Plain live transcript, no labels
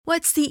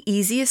What's the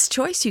easiest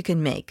choice you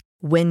can make?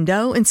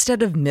 Window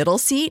instead of middle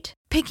seat?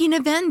 Picking a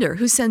vendor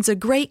who sends a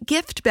great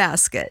gift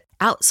basket?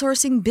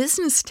 Outsourcing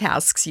business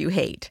tasks you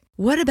hate?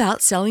 What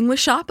about selling with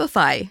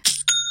Shopify?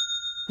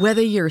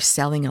 Whether you're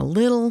selling a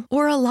little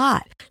or a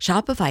lot,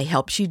 Shopify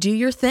helps you do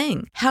your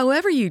thing,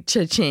 however you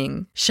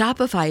cha-ching.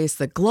 Shopify is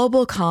the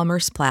global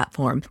commerce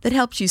platform that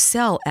helps you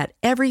sell at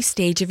every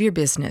stage of your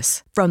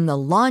business. From the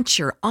launch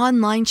your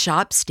online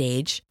shop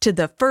stage to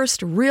the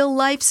first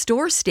real-life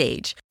store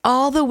stage,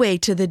 all the way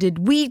to the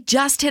did we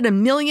just hit a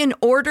million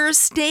orders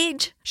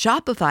stage.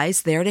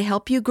 Shopify's there to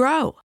help you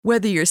grow.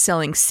 Whether you're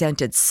selling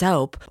scented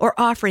soap or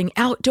offering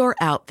outdoor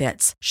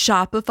outfits,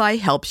 Shopify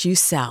helps you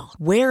sell.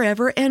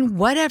 Wherever and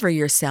whatever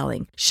you're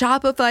selling,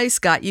 Shopify's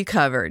got you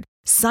covered.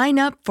 Sign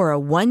up for a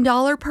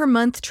 $1 per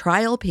month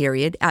trial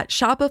period at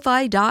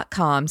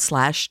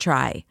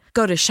shopify.com/try.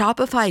 Go to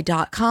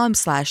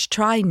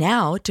shopify.com/try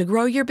now to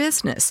grow your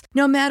business,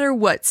 no matter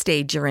what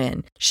stage you're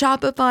in.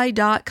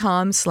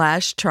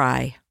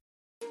 Shopify.com/try.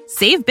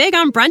 Save big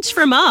on brunch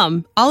for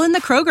mom, all in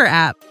the Kroger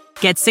app.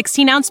 Get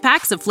 16-ounce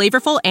packs of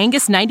flavorful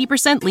Angus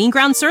 90% lean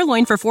ground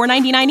sirloin for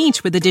 $4.99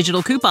 each with a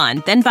digital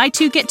coupon. Then buy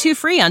 2, get 2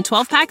 free on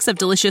 12 packs of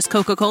delicious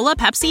Coca-Cola,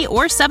 Pepsi,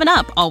 or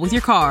 7-Up, all with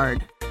your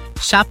card.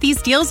 Shop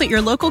these deals at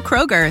your local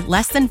Kroger,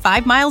 less than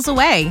 5 miles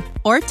away.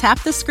 Or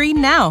tap the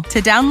screen now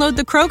to download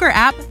the Kroger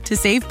app to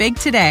save big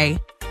today.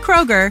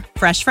 Kroger,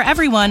 fresh for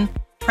everyone.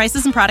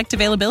 Prices and product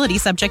availability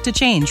subject to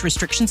change.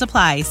 Restrictions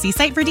apply. See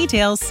site for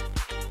details.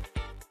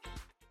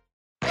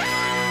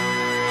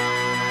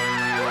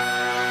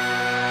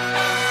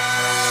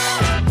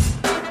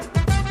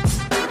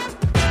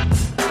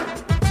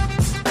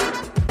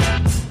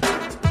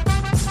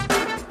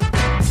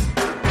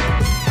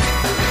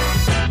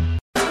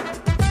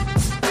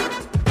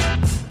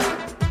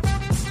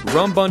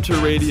 Rum Bunter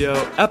Radio,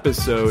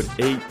 episode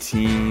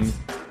 18.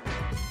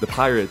 The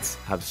Pirates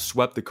have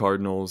swept the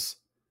Cardinals.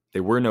 They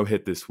were no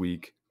hit this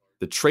week.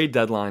 The trade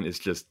deadline is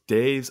just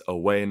days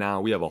away now.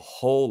 We have a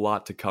whole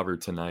lot to cover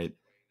tonight.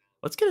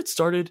 Let's get it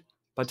started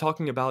by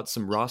talking about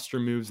some roster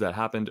moves that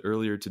happened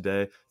earlier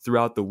today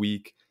throughout the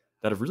week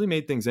that have really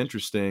made things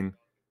interesting.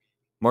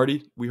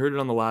 Marty, we heard it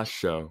on the last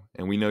show,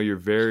 and we know you're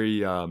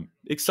very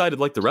excited,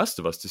 like the rest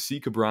of us, to see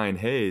Ke'Bryan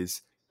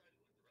Hayes.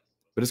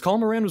 But as Colin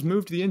Moran was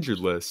moved to the injured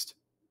list,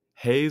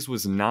 Hayes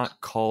was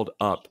not called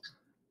up.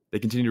 They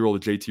continue to roll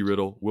with JT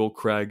Riddle. Will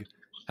Craig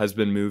has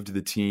been moved to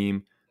the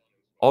team.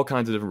 All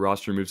kinds of different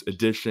roster moves,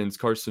 additions,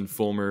 Carson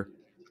Fulmer,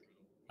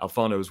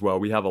 Alfano as well.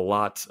 We have a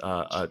lot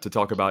to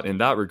talk about in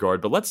that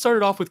regard. But let's start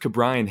it off with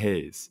Ke'Bryan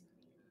Hayes.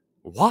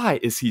 Why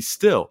is he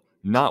still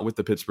not with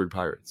the Pittsburgh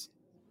Pirates?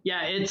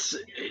 Yeah,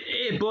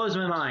 it blows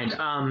my mind.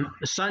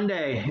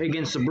 Sunday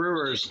against the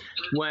Brewers,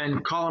 when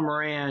Colin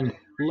Moran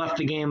left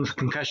the game with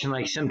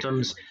concussion-like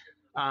symptoms,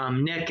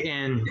 Nick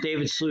and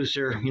David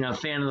Slusser,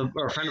 friend of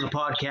the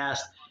podcast,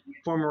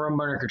 former Rum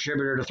Bunter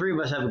contributor, the three of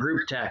us have a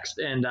group text,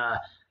 and I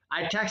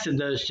texted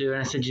those two, and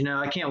I said,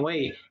 I can't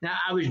wait. Now,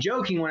 I was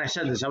joking when I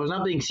said this. I was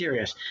not being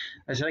serious.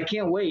 I said, I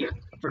can't wait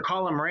for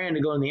Colin Moran to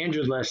go on the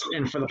injured list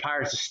and for the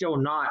Pirates to still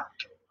not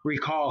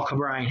recall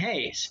Ke'Bryan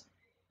Hayes.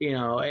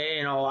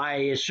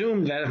 I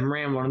assumed that if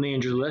Moran went on the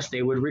injured list,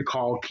 they would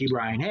recall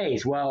Ke'Bryan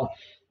Hayes. Well,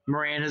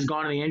 Moran has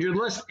gone to the injured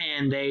list,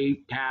 and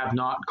they have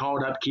not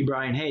called up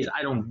Ke'Bryan Hayes.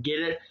 I don't get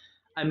it.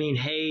 I mean,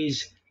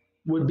 Hayes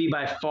would be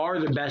by far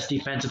the best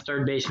defensive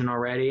third baseman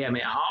already. I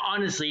mean,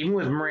 honestly, even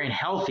with Moran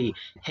healthy,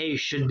 Hayes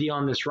should be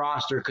on this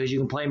roster because you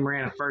can play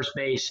Moran at first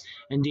base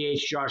and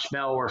DH Josh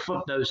Bell or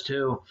flip those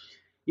two.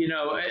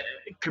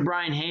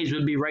 Ke'Bryan Hayes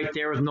would be right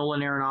there with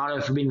Nolan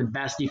Arenado for being the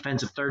best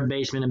defensive third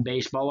baseman in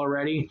baseball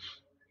already.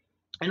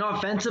 And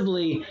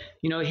offensively,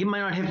 he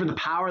might not hit for the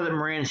power that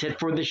Moran has hit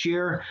for this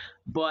year,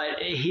 but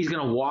he's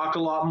going to walk a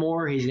lot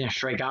more. He's going to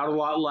strike out a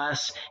lot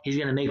less. He's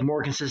going to make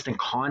more consistent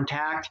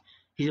contact.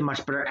 He's a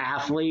much better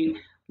athlete.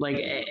 Like,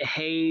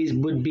 Hayes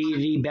would be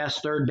the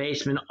best third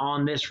baseman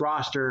on this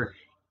roster,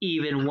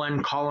 even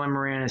when Colin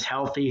Moran is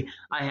healthy.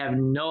 I have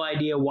no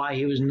idea why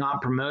he was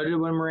not promoted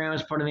when Moran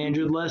was put on the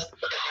injured list.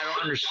 I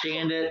don't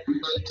understand it.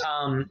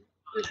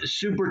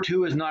 Super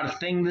 2 is not a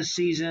thing this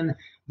season.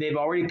 They've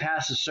already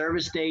passed the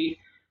service date.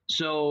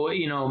 So,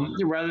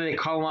 whether they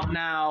call him up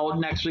now,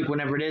 next week,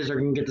 whenever it is, they're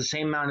going to get the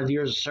same amount of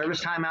years of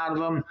service time out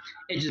of him.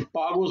 It just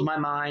boggles my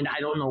mind. I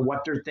don't know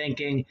what they're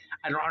thinking.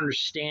 I don't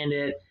understand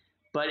it.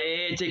 But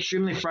it's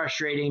extremely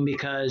frustrating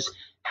because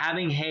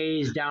having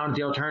Hayes down at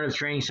the alternative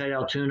training site,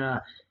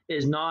 Altoona,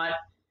 is not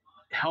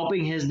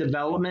helping his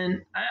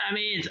development. I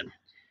mean, it's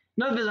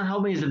not that it's not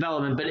helping his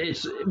development, but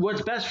it's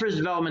what's best for his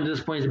development at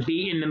this point is to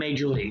be in the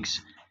major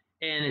leagues.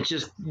 And it's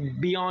just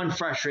beyond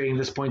frustrating at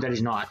this point that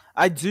he's not.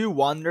 I do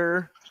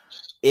wonder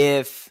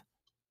if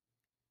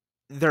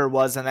there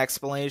was an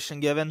explanation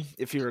given.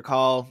 If you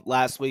recall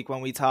last week when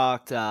we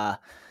talked,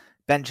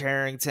 Ben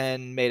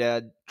Cherington made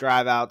a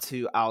drive out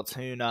to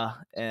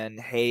Altoona, and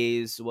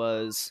Hayes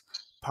was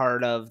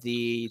part of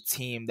the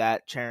team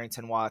that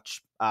Cherington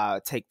watched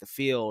take the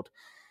field.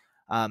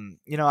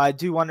 I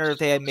do wonder if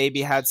they had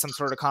maybe had some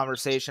sort of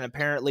conversation.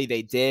 Apparently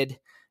they did.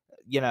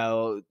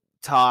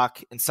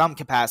 talk in some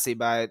capacity,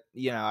 but,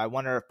 I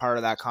wonder if part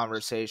of that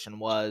conversation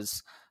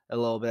was a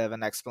little bit of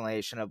an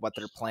explanation of what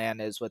their plan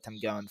is with him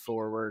going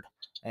forward.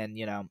 And,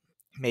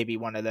 maybe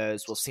one of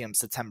those, we'll see him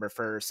September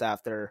 1st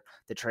after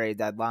the trade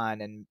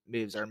deadline and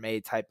moves are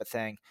made type of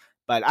thing.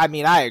 But, I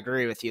mean, I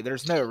agree with you.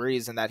 There's no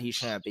reason that he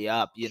shouldn't be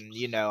up.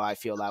 I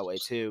feel that way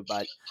too.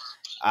 But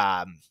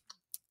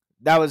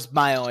that was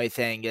my only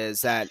thing,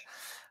 is that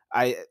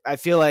I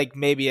feel like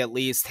maybe at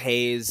least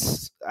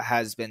Hayes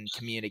has been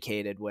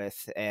communicated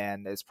with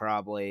and is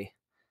probably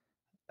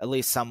at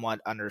least somewhat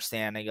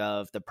understanding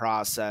of the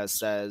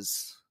process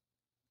as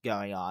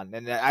going on.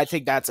 And I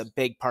think that's a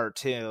big part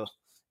too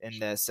in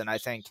this. And I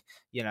think,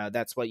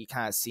 that's what you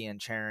kind of see in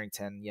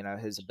Cherington,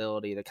 his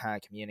ability to kind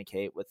of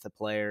communicate with the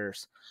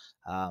players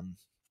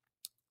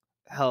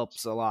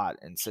helps a lot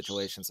in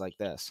situations like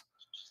this.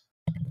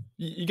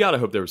 You got to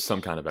hope there was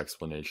some kind of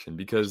explanation,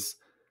 because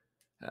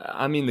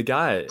I mean, the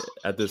guy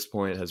at this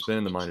point has been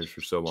in the minors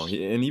for so long,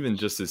 and even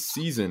just this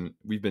season,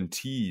 we've been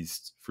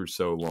teased for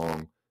so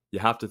long. You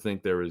have to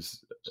think there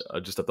was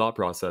just a thought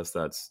process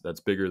that's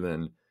bigger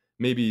than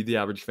maybe the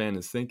average fan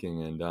is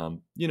thinking.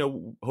 And,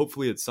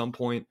 hopefully at some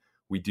point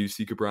we do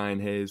see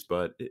Ke'Bryan Hayes,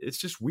 but it's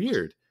just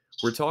weird.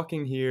 We're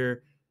talking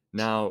here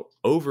now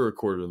over a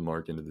quarter of the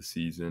mark into the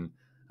season.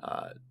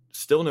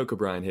 Still no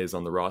Ke'Bryan Hayes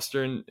on the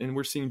roster, and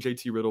we're seeing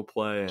JT Riddle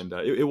play. And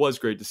it was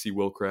great to see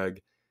Will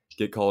Craig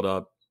get called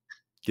up,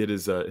 get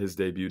his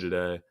debut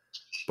today.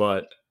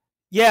 But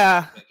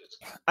yeah,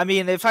 I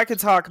mean, if I could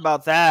talk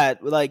about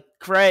that, like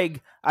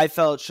Craig, I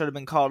felt should have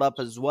been called up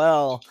as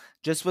well,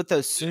 just with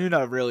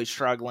Osuna really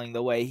struggling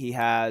the way he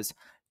has.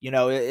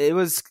 It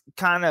was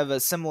kind of a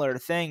similar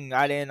thing.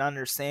 I didn't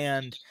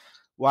understand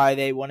why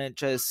they wouldn't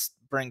just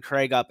bring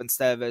Craig up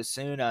instead of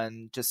Osuna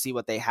and just see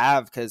what they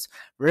have, because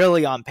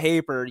really on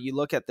paper, you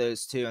look at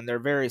those two and they're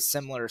very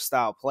similar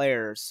style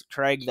players.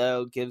 Craig,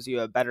 though, gives you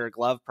a better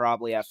glove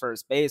probably at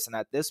first base, and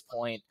at this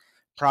point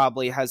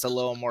probably has a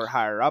little more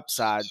higher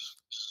upside,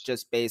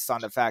 just based on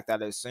the fact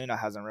that Osuna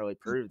hasn't really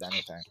proved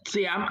anything.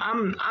 See,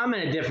 I'm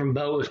in a different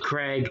boat with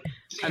Craig.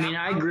 I mean,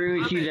 I agree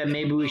with you that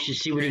maybe we should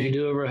see what he can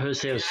do over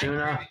Jose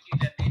Osuna.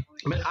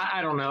 But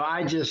I don't know.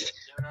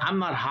 I'm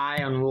not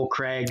high on Will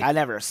Craig. I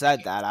never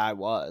said that. I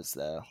was,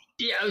 though.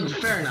 Yeah,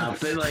 fair enough.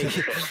 But,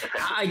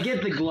 I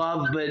get the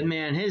glove, but,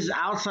 man, his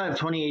outside of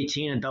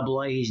 2018 at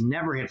AA, he's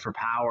never hit for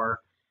power.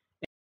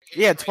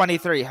 He had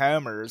 23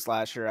 homers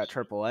last year at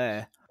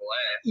AAA.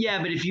 Yeah,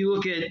 but if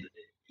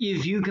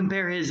you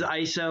compare his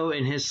ISO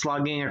and his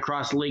slugging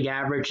across the league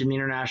average in the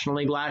International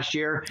League last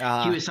year,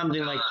 he was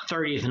something like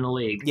 30th in the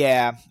league.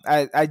 Yeah,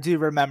 I do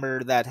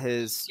remember that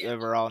his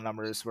overall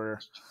numbers were...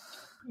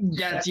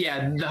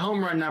 the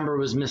home run number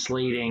was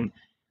misleading.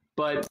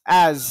 But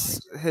as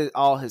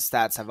all his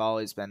stats have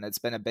always been, it's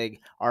been a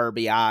big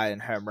RBI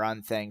and home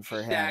run thing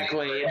for him.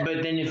 Exactly.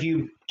 But then if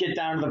you get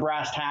down to the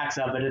brass tacks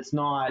of it, it's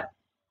not...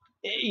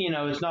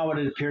 it's not what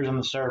it appears on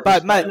the surface.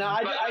 But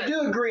I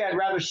do agree. I'd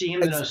rather see him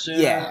than Osuna.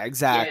 Yeah,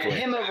 exactly. Yeah,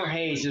 him over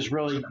Hayes just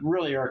really,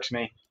 really irks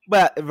me.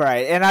 But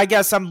right, and I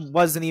guess I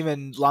wasn't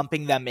even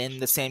lumping them in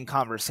the same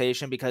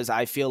conversation, because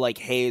I feel like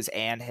Hayes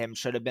and him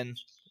should have been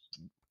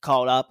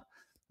called up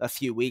a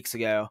few weeks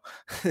ago.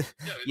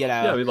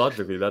 Yeah, I mean,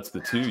 logically, that's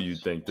the two you'd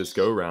think this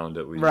go round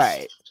at least.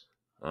 Right.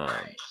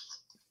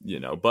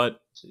 But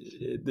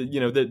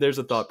there's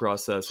a thought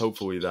process.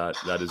 Hopefully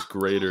that is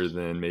greater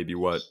than maybe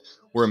what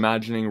we're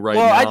imagining right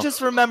now. Well, I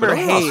just remember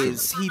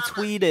Hayes. He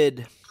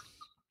tweeted,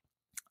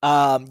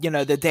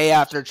 the day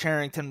after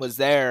Cherington was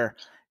there,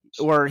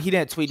 or he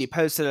didn't tweet. He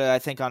posted it, I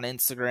think, on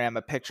Instagram,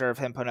 a picture of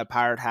him putting a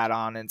pirate hat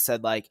on and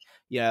said,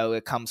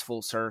 it comes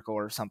full circle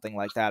or something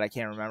like that. I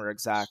can't remember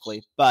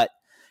exactly, but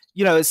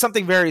it's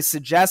something very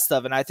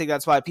suggestive, and I think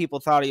that's why people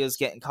thought he was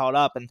getting called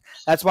up, and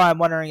that's why I'm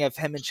wondering if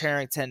him and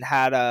Cherington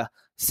had a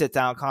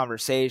sit-down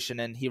conversation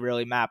and he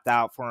really mapped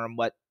out for him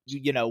what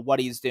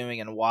he's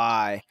doing and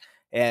why,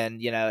 and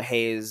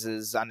Hayes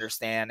is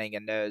understanding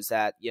and knows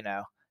that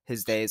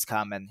his day is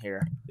coming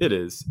here. It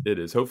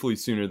is hopefully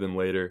sooner than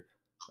later.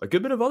 A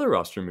good bit of other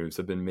roster moves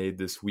have been made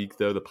this week,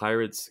 though. The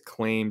Pirates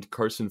claimed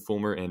Carson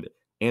Fulmer and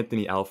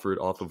Anthony Alford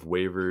off of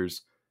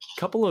waivers.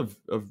 Couple of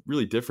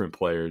really different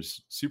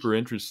players. Super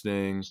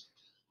interesting.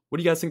 What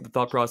do you guys think the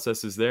thought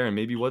process is there, and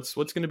maybe what's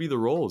going to be the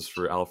roles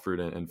for Alford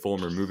and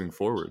Fulmer moving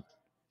forward?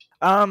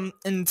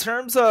 In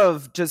terms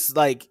of just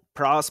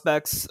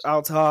prospects,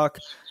 I'll talk.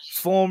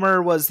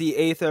 Fulmer was the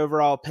 8th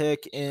overall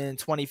pick in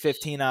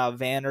 2015 out of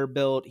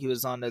Vanderbilt. He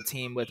was on the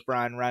team with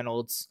Brian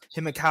Reynolds.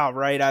 Him and Kyle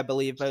Wright, I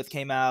believe, both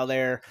came out of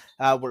there,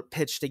 were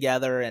pitched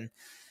together, and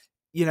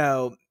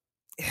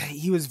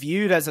he was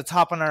viewed as a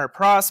top 100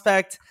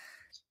 prospect.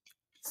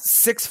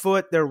 6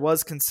 foot, there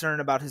was concern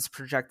about his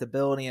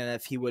projectability and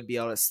if he would be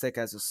able to stick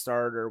as a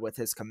starter with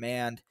his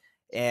command.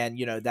 And,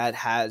 that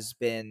has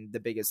been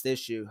the biggest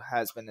issue,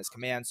 has been his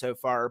command so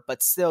far.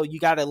 But still, you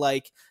got to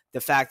like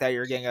the fact that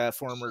you're getting a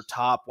former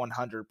top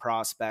 100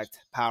 prospect,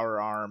 power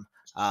arm.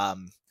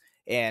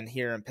 And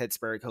here in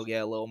Pittsburgh, he'll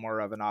get a little more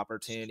of an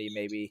opportunity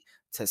maybe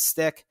to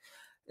stick.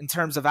 In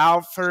terms of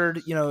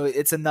Alford,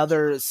 it's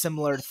another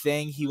similar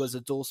thing. He was a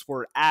dual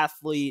sport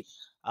athlete.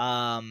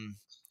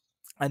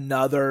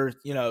 Another,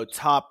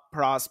 top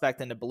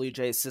prospect in the Blue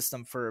Jays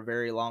system for a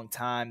very long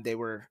time. They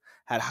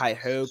had high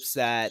hopes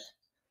that,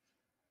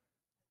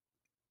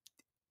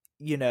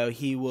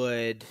 he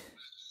would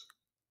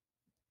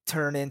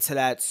turn into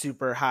that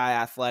super high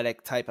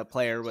athletic type of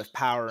player with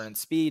power and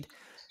speed.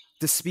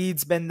 The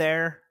speed's been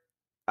there.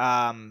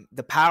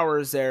 The power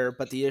is there,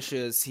 but the issue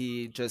is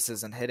he just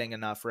isn't hitting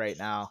enough right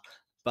now.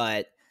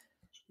 But,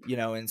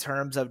 in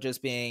terms of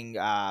just being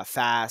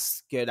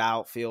fast, good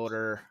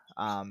outfielder,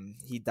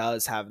 he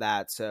does have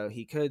that. So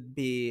he could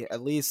be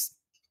at least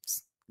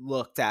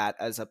looked at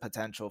as a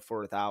potential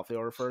fourth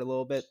outfielder for a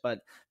little bit. But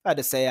if I had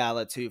to say out of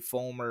the two,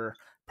 Fulmer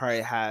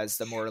probably has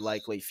the more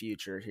likely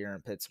future here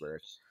in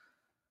Pittsburgh.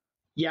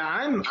 Yeah,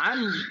 I'm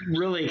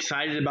really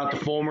excited about the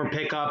Fulmer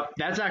pickup.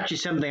 That's actually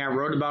something I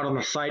wrote about on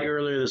the site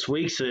earlier this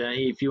week. So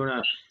if you want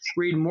to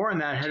read more on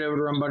that, head over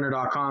to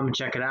runbunter.com and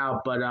check it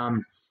out. But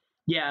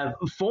yeah,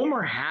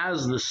 Fulmer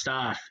has the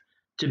stuff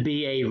to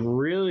be a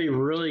really,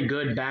 really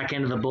good back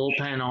end of the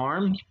bullpen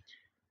arm.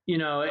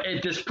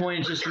 At this point,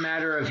 it's just a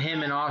matter of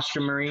him and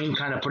Austin Marine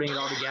kind of putting it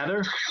all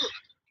together.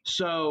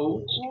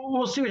 So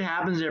we'll see what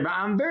happens there. But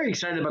I'm very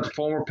excited about the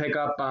Fulmer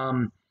pickup.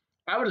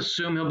 I would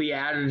assume he'll be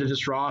added to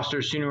this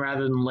roster sooner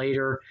rather than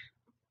later.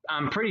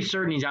 I'm pretty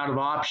certain he's out of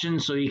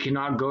options, so he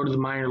cannot go to the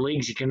minor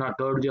leagues. He cannot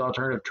go to the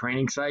alternative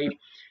training site.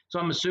 So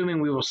I'm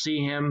assuming we will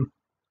see him.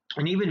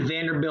 And even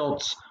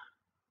Vanderbilt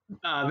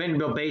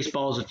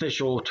Baseball's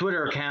official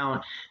Twitter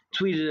account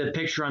tweeted a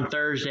picture on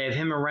Thursday of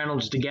him and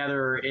Reynolds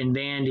together in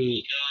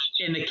Vandy.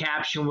 And the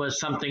caption was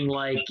something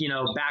like,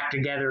 back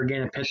together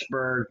again in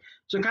Pittsburgh.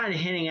 So kind of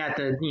hinting at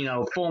the,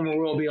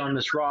 Fulmer will be on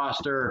this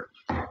roster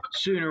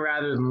sooner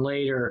rather than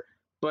later.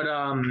 But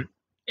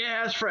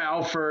as for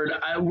Alford,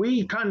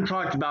 we kind of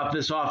talked about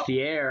this off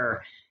the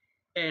air.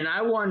 And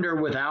I wonder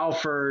with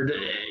Alford,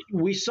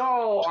 we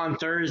saw on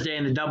Thursday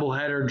in the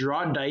doubleheader,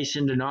 Jarrod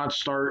Dyson did not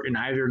start in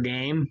either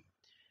game.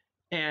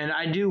 And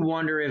I do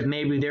wonder if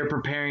maybe they're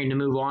preparing to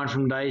move on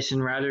from Dyson,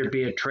 rather it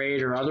be a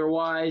trade or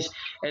otherwise.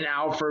 And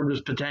Alford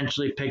was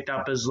potentially picked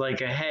up as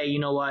like a, hey, you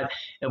know what?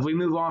 If we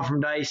move on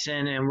from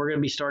Dyson and we're going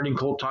to be starting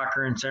Cole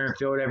Tucker in center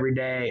field every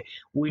day,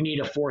 we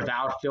need a fourth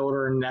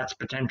outfielder, and that's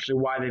potentially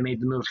why they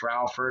made the move for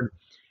Alford.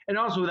 And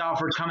also with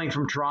Alford coming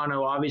from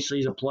Toronto, obviously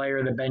he's a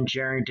player that Ben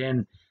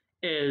Cherington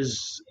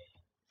is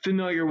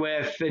familiar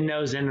with and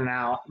knows in and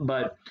out.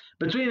 But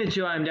between the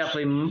two, I'm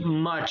definitely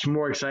much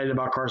more excited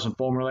about Carson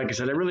Fulmer. Like I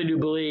said, I really do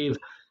believe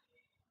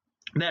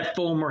that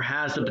Fulmer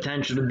has the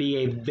potential to be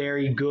a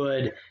very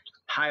good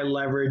high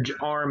leverage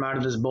arm out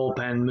of his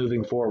bullpen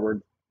moving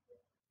forward.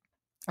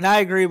 And I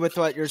agree with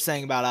what you're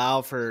saying about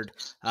Alford.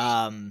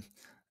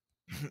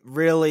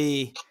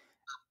 Really,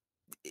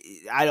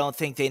 I don't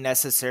think they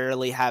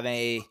necessarily have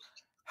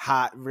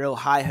real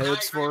high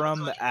hopes for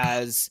him,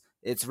 as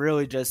it's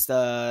really just,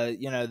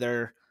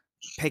 they're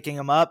picking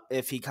him up.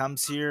 If he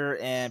comes here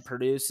and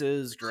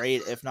produces,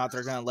 great. If not,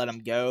 they're going to let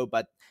him go.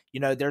 But,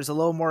 there's a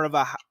little more of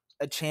a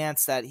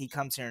chance that he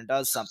comes here and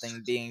does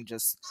something, being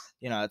just,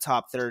 a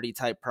top 30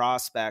 type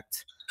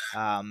prospect.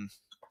 I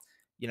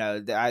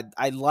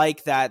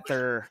like that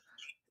they're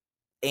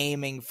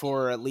aiming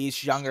for at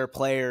least younger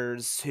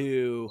players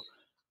who,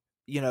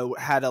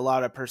 had a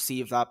lot of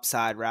perceived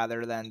upside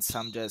rather than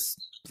some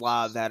just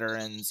blah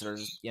veterans or,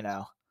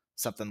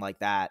 something like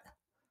that,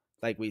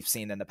 like we've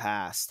seen in the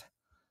past.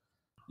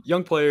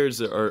 Young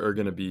players are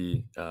going to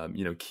be,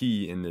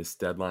 key in this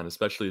deadline,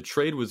 especially. A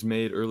trade was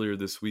made earlier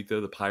this week,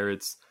 though. The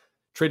Pirates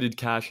traded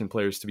cash and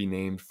players to be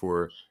named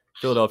for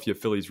Philadelphia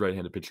Phillies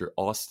right-handed pitcher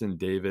Austin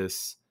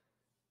Davis.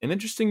 An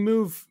interesting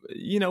move.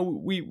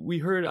 We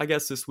heard, I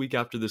guess, this week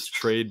after this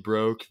trade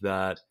broke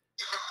that,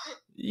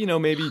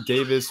 maybe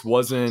Davis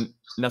wasn't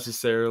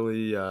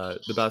necessarily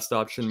the best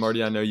option.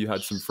 Marty, I know you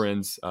had some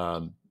friends,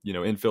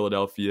 in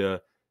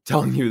Philadelphia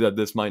telling you that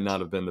this might not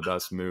have been the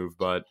best move,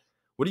 but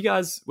what do you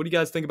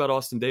guys think about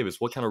Austin Davis?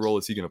 What kind of role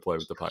is he going to play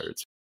with the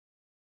Pirates?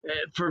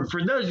 For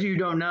those of you who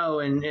don't know,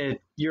 and if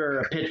you're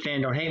a Pitt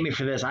fan, don't hate me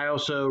for this, I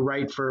also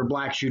write for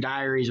Black Shoe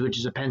Diaries, which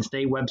is a Penn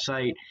State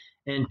website.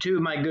 And two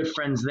of my good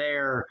friends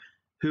there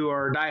who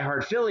are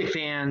diehard Philly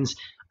fans,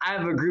 I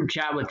have a group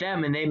chat with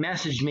them, and they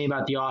messaged me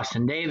about the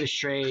Austin Davis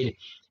trade.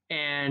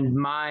 And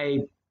my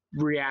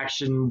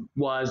reaction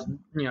was,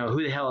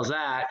 who the hell is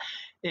that?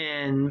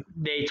 And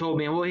they told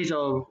me, well, he's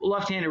a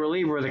left-handed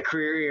reliever with a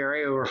career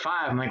ERA over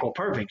 5. I'm like, well,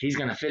 perfect. He's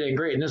going to fit in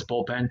great in this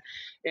bullpen.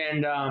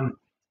 And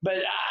but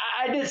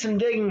I did some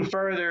digging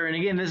further. And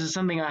again, this is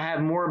something I have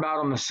more about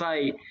on the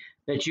site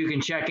that you can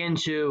check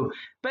into.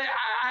 But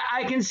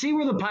I can see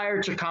where the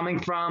Pirates are coming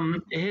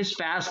from. His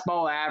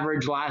fastball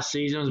average last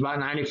season was about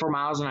 94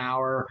 miles an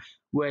hour,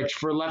 which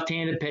for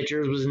left-handed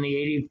pitchers was in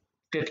the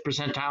 85th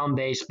percentile in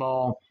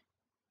baseball.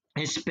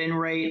 His spin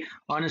rate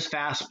on his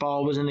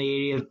fastball was in the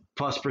 80th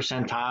plus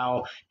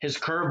percentile. His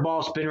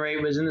curveball spin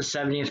rate was in the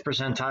 70th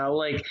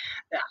percentile.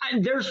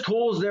 There's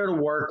tools there to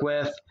work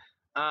with.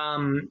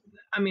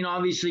 I mean,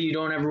 obviously, you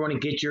don't ever want to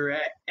get your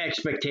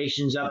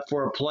expectations up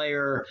for a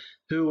player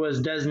who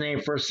was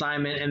designated for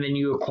assignment and then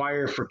you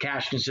acquire for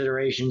cash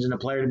considerations and a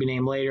player to be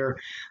named later.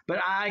 But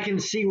I can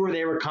see where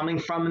they were coming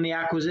from in the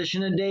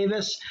acquisition of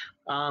Davis.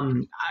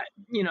 I'm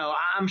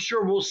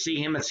sure we'll see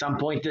him at some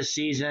point this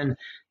season.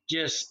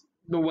 Just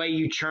the way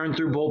you churn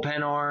through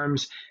bullpen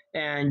arms,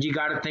 and you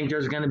got to think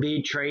there's going to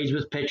be trades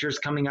with pitchers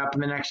coming up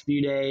in the next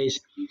few days.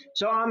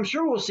 So I'm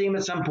sure we'll see him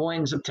at some point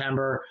in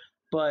September.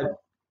 But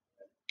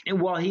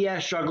while he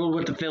has struggled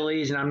with the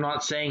Phillies, and I'm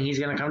not saying he's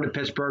going to come to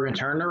Pittsburgh and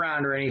turn it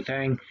around or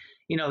anything,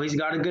 he's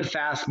got a good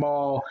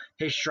fastball.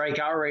 His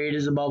strikeout rate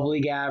is above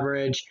league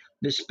average.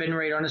 The spin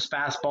rate on his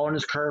fastball and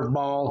his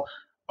curveball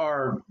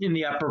are in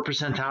the upper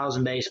percentiles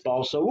in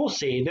baseball. So we'll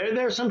see.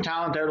 There's some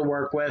talent there to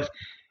work with.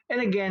 And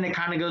again, it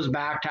kind of goes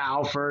back to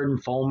Alford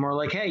and Fulmer.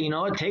 Like, hey,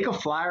 take a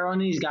flyer on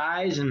these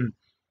guys, and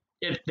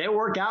if they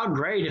work out,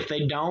 great. If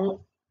they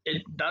don't,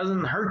 it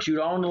doesn't hurt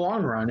you at all in the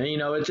long run.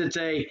 And,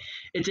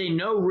 it's a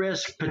no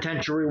risk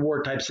potential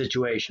reward type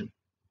situation.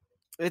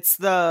 It's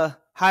the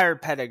higher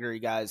pedigree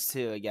guys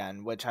too,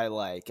 again, which I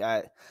like.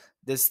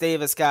 This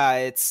Davis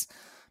guy, it's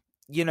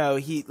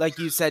he, like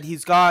you said,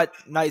 he's got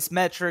nice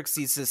metrics.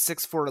 He's a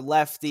 6'4"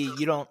 lefty.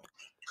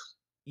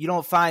 You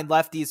don't find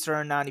lefties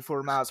throwing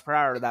 94 miles per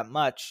hour that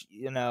much,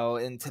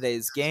 in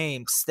today's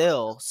game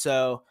still.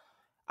 So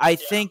I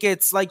think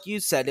it's like you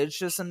said, it's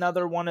just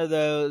another one of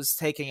those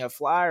taking a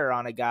flyer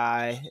on a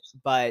guy,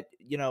 but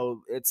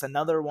it's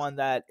another one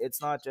that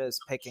it's not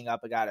just picking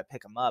up a guy to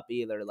pick him up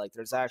either. Like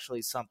there's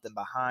actually something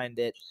behind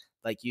it.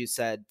 Like you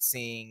said,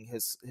 seeing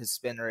his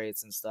spin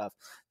rates and stuff.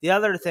 The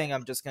other thing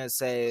I'm just going to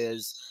say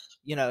is,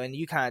 and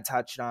you kind of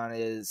touched on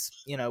is,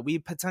 we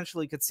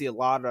potentially could see a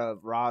lot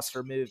of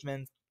roster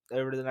movement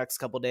over the next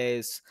couple of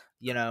days,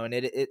 and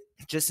it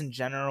just in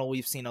general,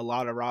 we've seen a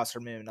lot of roster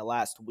movement in the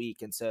last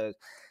week. And so it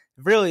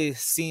really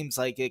seems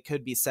like it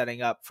could be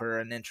setting up for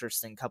an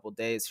interesting couple of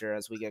days here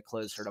as we get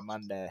closer to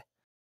Monday.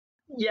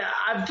 Yeah,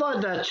 I've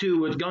thought that too,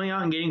 with going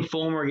out and getting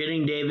Fulmer,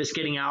 getting Davis,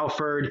 getting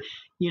Alford.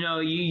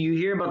 You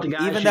hear about the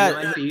guys.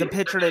 Even the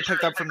pitcher they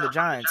picked up from the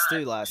Giants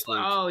too last week.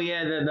 Oh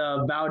yeah,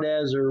 the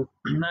Valdez, or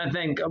I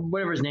think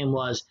whatever his name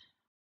was.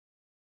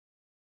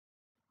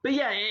 But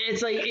yeah,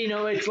 it's like,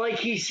 it's like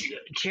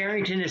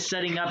Cherington is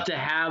setting up to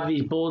have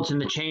these bullets in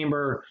the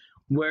chamber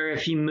where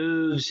if he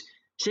moves,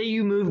 say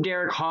you move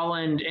Derek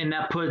Holland and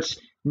that puts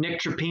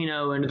Nick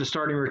Trapino into the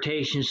starting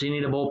rotation, so you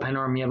need a bullpen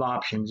arm, you have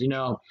options.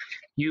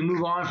 You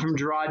move on from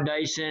Gerard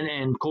Dyson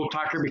and Cole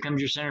Tucker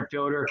becomes your center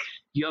fielder.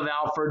 You have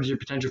Alford as your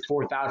potential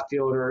fourth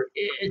outfielder.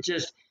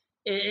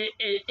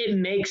 It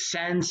makes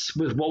sense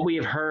with what we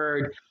have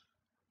heard,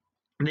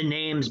 the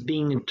names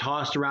being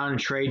tossed around in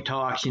trade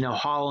talks,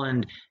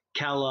 Holland,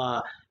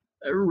 Kella,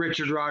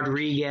 Richard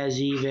Rodriguez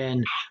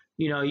even.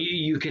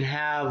 You can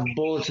have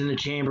bullets in the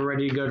chamber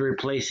ready to go to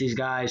replace these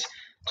guys.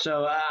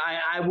 So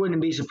I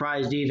wouldn't be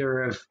surprised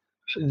either if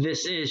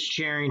this is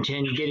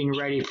Cherington getting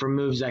ready for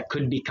moves that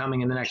could be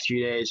coming in the next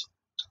few days.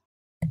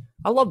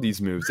 I love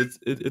these moves.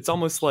 It's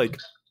almost like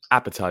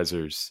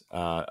appetizers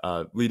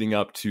leading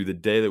up to the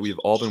day that we've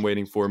all been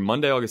waiting for,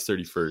 Monday, August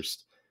 31st,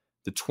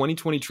 the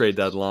 2020 trade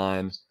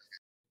deadline.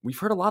 We've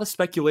heard a lot of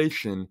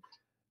speculation.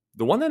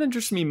 The one that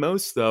interests me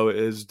most, though,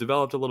 is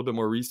developed a little bit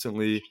more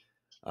recently.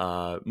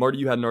 Marty,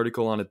 you had an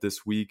article on it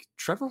this week.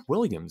 Trevor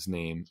Williams'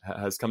 name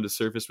has come to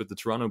surface with the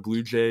Toronto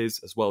Blue Jays,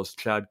 as well as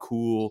Chad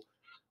Kuhl.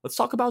 Let's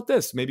talk about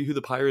this. Maybe who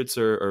the Pirates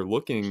are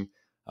looking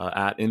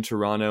at in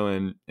Toronto,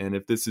 and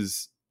if this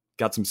has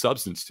got some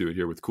substance to it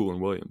here with Kuhl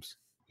and Williams.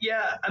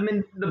 Yeah, I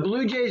mean, the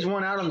Blue Jays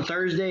won out on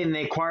Thursday, and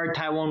they acquired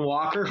Taijuan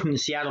Walker from the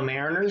Seattle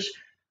Mariners.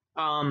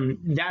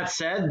 That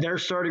said, their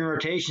starting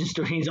rotation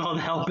still needs all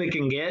the help it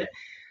can get.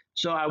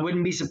 So I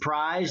wouldn't be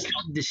surprised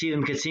to see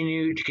them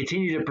continue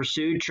to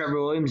pursue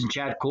Trevor Williams and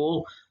Chad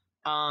Kuhl.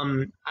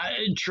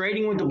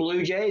 Trading with the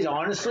Blue Jays,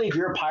 honestly, if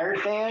you're a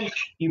Pirate fan,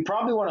 you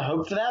probably want to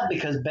hope for that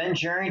because Ben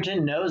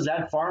Cherington knows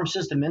that farm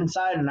system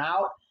inside and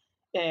out.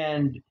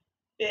 And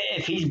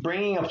if he's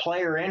bringing a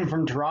player in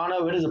from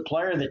Toronto, it is a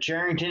player that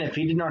Cherington, if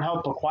he did not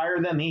help acquire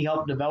them, he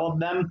helped develop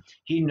them.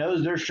 He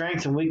knows their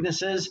strengths and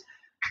weaknesses.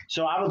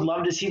 So I would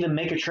love to see them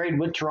make a trade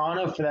with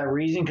Toronto for that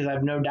reason, because I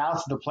have no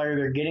doubts that the player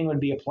they're getting would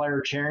be a player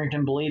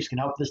Cherington believes can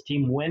help this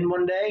team win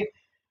one day.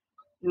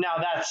 Now,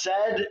 that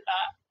said,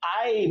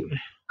 I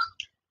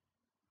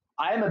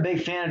am a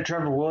big fan of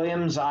Trevor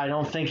Williams. I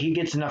don't think he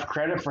gets enough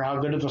credit for how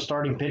good of a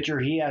starting pitcher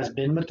he has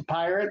been with the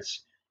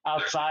Pirates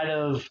outside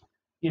of,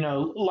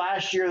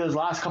 last year, those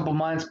last couple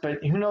months,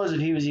 but who knows if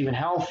he was even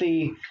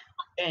healthy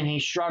and he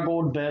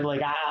struggled. But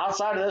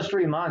outside of those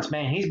 3 months,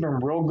 man, he's been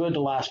real good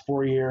the last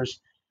 4 years.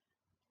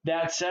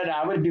 That said,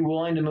 I would be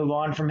willing to move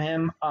on from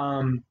him.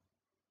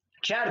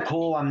 Chad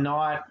Kuhl,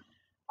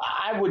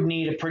 I would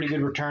need a pretty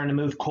good return to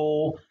move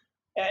Kuhl.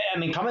 I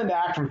mean, coming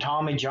back from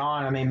Tommy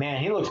John,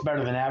 man, he looks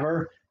better than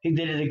ever. He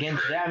did it again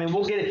today.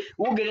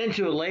 We'll get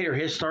into it later,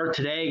 his start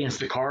today against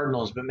the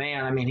Cardinals. But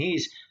man,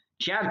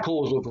 Chad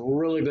Kuhl's looked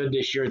really good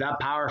this year. That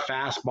power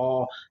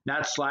fastball,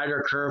 that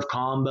slider curve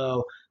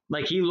combo,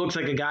 Like, he looks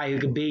like a guy who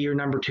could be your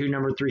number 2,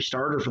 number 3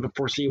 starter for the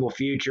foreseeable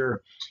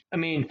future. I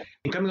mean,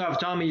 coming off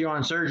Tommy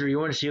John surgery, you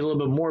want to see a little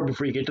bit more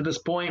before you get to this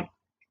point.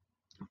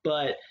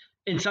 But,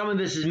 and some of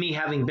this is me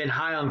having been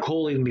high on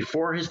Cole even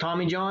before his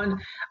Tommy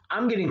John.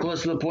 I'm getting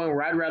close to the point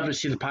where I'd rather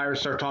see the Pirates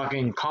start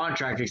talking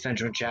contract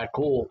extension with Chad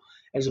Cole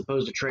as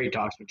opposed to trade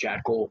talks with Chad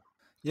Cole.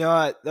 You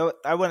know what?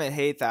 I wouldn't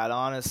hate that,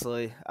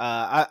 honestly.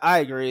 I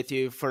agree with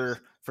you.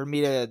 For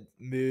me to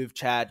move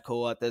Chad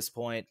Cole at this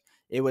point,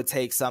 it would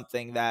take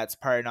something that's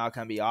probably not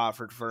going to be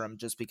offered for him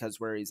just because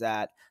where he's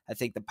at. I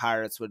think the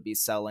Pirates would be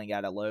selling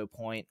at a low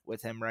point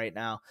with him right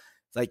now.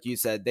 Like you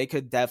said, they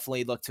could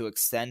definitely look to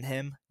extend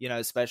him,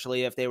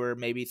 especially if they were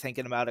maybe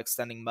thinking about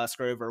extending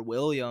Musgrove or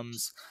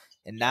Williams.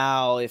 And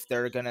now if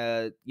they're going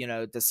to,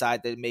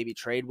 decide to maybe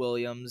trade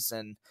Williams,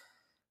 and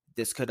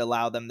this could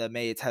allow them to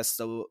maybe test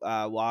the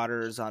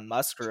waters on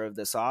Musgrove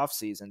this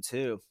offseason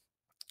too.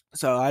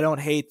 So I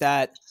don't hate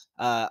that.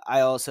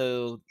 I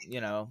also,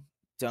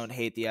 don't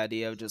hate the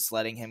idea of just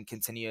letting him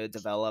continue to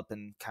develop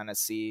and kind of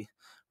see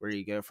where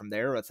you go from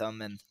there with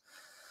him. And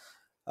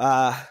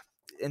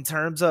in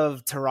terms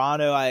of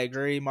Toronto, I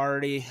agree,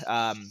 Marty.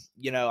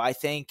 I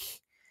think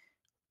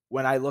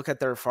when I look at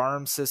their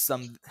farm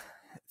system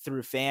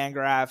through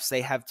Fangraphs,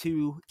 they have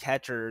 2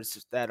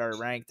 catchers that are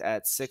ranked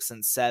at 6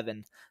 and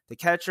 7. The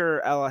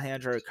catcher,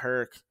 Alejandro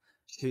Kirk,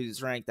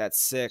 who's ranked at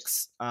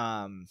 6.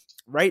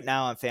 Right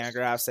now on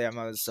Fangraphs, they have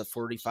him as a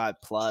 45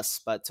 plus,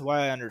 but to what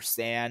I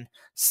understand,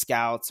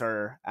 scouts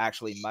are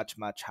actually much,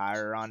 much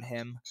higher on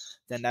him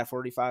than that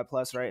 45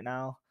 plus right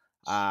now.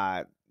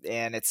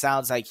 And it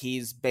sounds like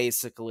he's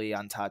basically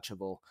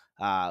untouchable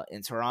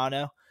in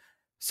Toronto.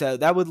 So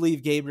that would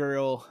leave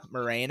Gabriel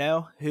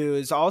Moreno, who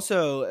is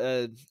also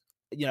a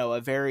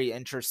very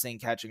interesting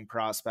catching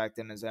prospect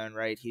in his own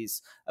right.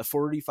 He's a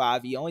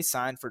 45. He only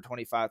signed for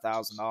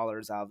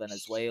 $25,000 out of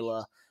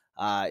Venezuela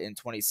in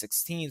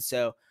 2016.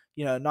 So,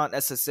 not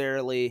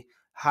necessarily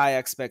high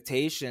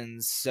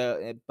expectations.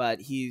 So,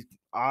 but he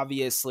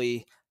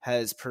obviously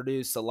has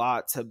produced a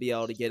lot to be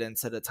able to get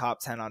into the top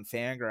 10 on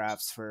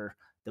Fangraphs for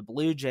the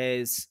Blue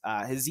Jays.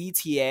 His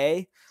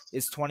ETA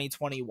is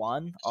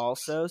 2021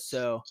 also.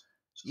 So,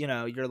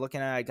 you're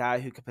looking at a guy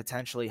who could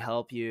potentially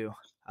help you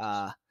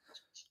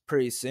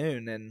pretty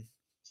soon, and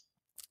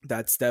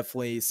that's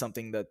definitely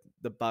something that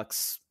the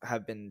Bucks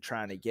have been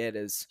trying to get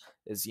is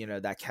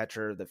that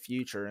catcher of the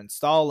future. And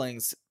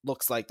Stallings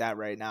looks like that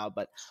right now,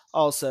 but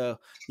also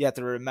you have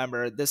to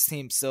remember this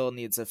team still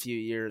needs a few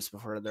years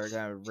before they're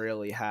going to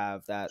really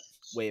have that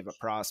wave of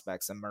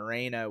prospects, and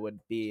Moreno would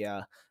be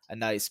a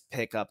nice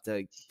pickup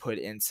to put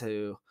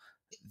into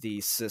the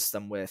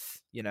system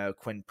with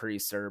Quinn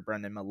Priester,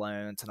 Brendan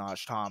Malone,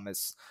 Tanash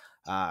Thomas,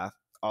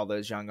 all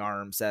those young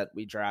arms that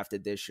we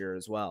drafted this year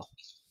as well.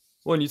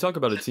 Well, when you talk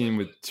about a team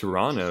with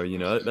Toronto,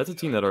 that's a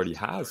team that already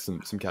has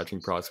some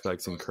catching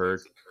prospects in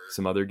Kirk,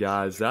 some other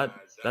guys.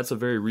 That's a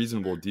very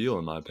reasonable deal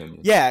in my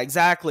opinion. Yeah,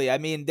 exactly. I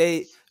mean,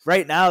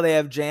 right now they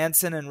have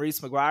Jansen and Reese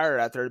McGuire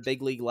at their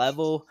big league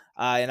level,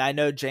 and I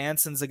know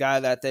Jansen's a guy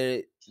that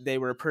they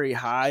were pretty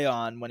high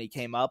on when he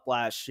came up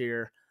last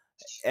year.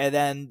 And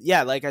then,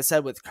 yeah, like I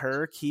said with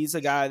Kirk, he's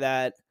a guy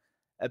that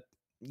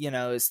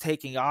is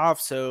taking off.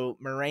 So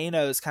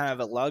Moreno is kind of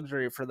a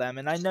luxury for them.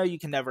 And I know you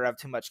can never have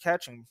too much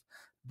catching,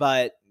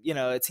 but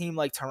a team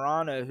like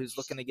Toronto who's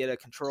looking to get a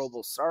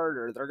controllable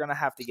starter, they're going to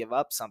have to give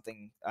up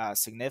something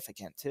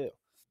significant too.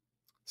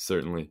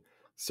 Certainly.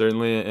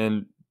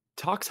 And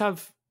talks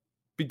have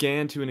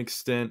began to an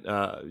extent,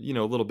 a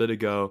little bit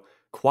ago,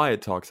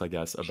 quiet talks, I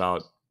guess,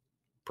 about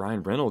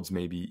Bryan Reynolds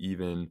maybe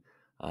even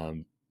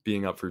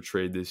being up for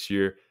trade this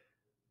year.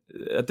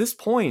 At this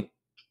point,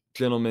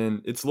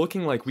 gentlemen, it's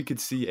looking like we could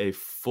see a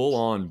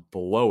full-on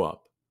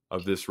blow-up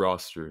of this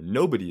roster.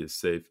 Nobody is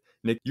safe.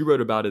 Nick, you wrote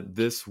about it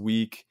this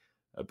week,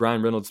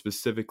 Bryan Reynolds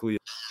specifically.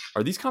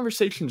 Are these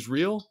conversations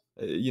real?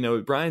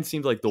 Bryan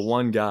seems like the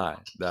one guy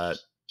that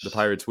the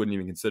Pirates wouldn't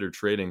even consider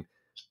trading,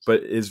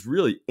 but is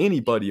really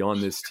anybody on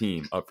this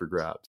team up for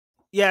grabs?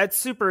 Yeah, it's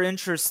super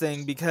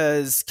interesting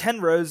because Ken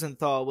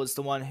Rosenthal was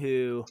the one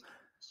who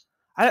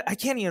I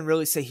can't even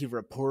really say he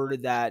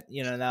reported that,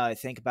 now I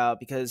think about it,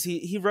 because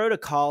he wrote a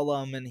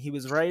column and he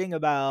was writing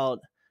about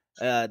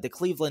the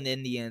Cleveland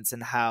Indians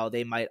and how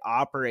they might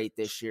operate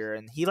this year.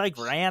 And he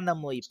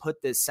randomly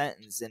put this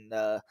sentence in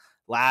the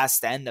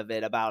last end of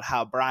it about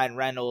how Bryan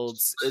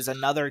Reynolds is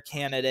another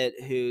candidate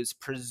who's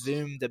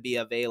presumed to be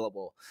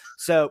available.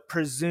 So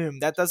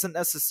presumed, that doesn't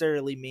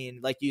necessarily mean,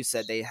 like you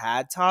said, they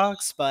had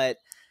talks, but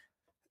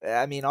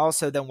I mean,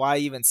 also then why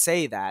even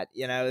say that,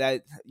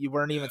 that you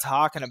weren't even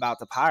talking about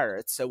the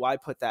Pirates. So why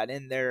put that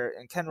in there?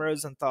 And Ken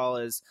Rosenthal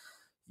is,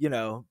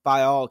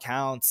 by all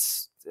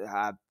accounts,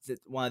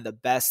 one of the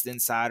best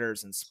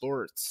insiders in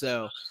sports.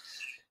 So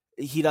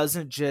he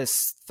doesn't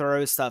just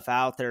throw stuff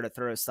out there to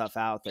throw stuff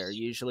out there.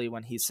 Usually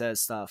when he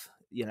says stuff,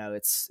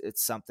 it's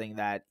something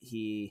that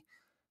he,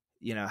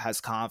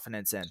 has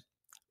confidence in.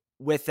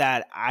 With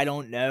that, I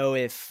don't know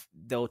if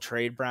they'll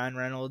trade Bryan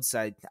Reynolds.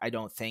 I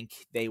don't think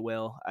they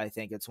will. I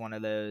think it's one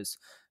of those,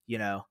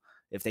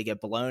 if they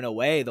get blown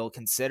away, they'll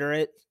consider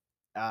it.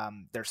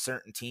 there's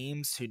certain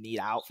teams who need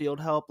outfield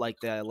help, like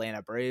the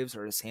Atlanta Braves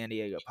or the San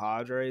Diego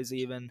Padres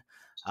even.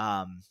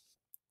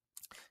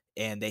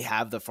 And they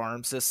have the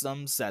farm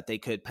systems that they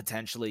could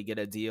potentially get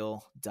a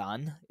deal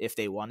done if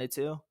they wanted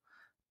to.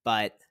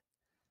 But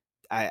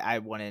I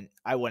wouldn't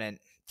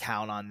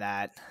count on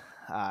that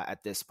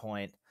at this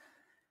point.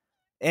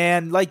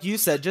 And like you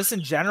said, just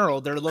in general,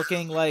 they're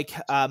looking like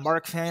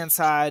Mark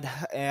Fanside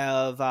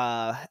of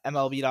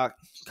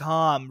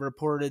MLB.com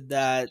reported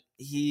that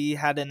he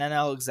had an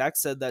NL exec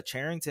said that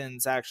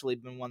Cherington's actually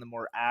been one of the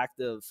more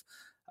active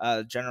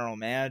general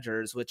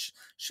managers, which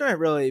shouldn't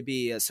really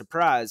be a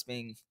surprise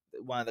being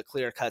one of the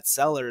clear-cut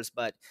sellers.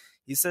 But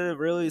he said it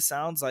really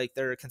sounds like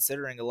they're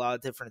considering a lot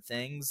of different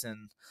things,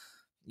 and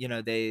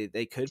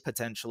they could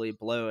potentially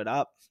blow it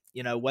up.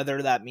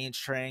 Whether that means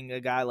trading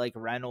a guy like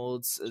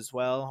Reynolds as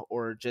well,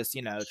 or just,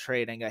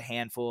 trading a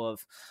handful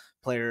of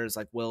players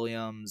like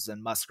Williams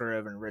and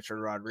Musgrove and Richard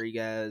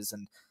Rodriguez.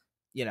 And,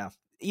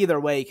 either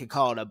way, you could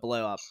call it a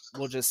blow up.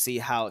 We'll just see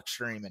how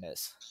extreme it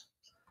is.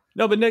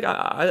 No, but Nick,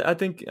 I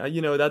think,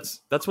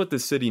 that's what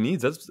this city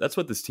needs. That's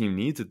what this team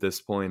needs at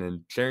this point.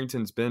 And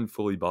Cherington's been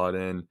fully bought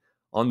in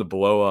on the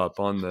blow up,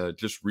 on the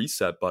just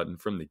reset button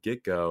from the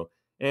get-go.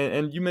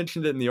 And you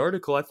mentioned it in the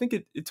article. I think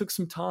it took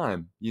some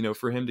time,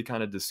 for him to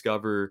kind of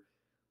discover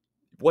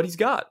what he's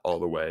got all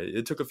the way.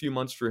 It took a few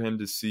months for him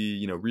to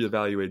see,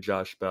 reevaluate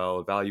Josh Bell,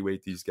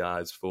 evaluate these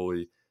guys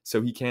fully,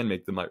 so he can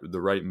make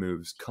the right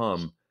moves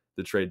come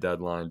the trade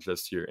deadline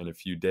just here in a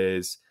few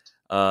days.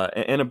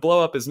 And a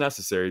blow up is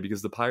necessary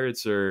because the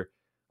Pirates are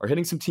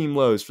hitting some team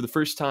lows for the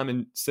first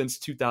time since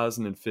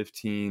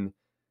 2015.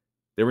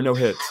 There were no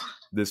hits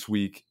this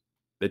week.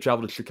 They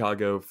traveled to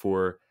Chicago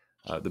for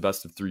the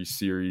best of 3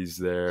 series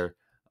there,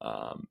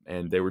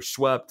 and they were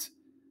swept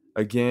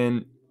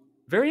again.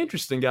 Very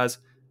interesting, guys.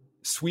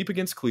 Sweep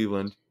against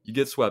Cleveland, you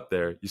get swept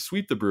there. You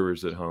sweep the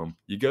Brewers at home,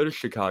 you go to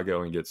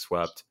Chicago and get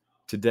swept.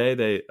 Today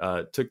they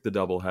took the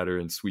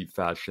doubleheader in sweep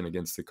fashion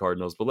against the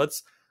Cardinals. But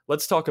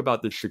let's talk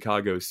about the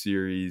Chicago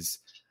series.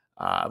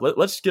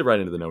 Let's get right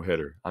into the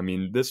no-hitter. I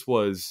mean, this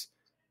was,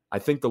 I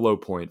think, the low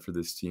point for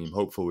this team.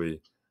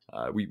 Hopefully,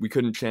 we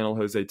couldn't channel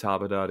Jose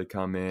Tabata to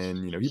come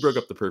in. He broke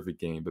up the perfect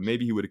game, but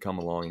maybe he would have come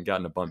along and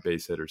gotten a bunt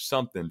base hit or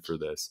something for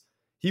this.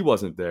 He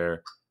wasn't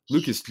there.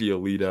 Lucas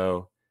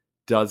Giolito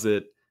does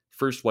it.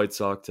 First White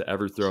Sox to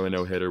ever throw a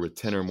no-hitter with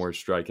 10 or more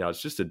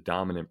strikeouts. Just a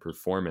dominant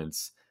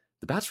performance.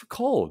 The bats were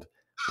cold.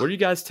 What are you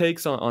guys'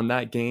 takes on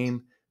that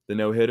game, the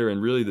no-hitter,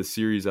 and really the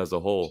series as a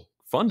whole?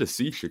 Fun to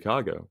see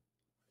Chicago.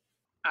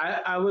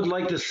 I would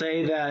like to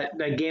say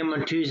that game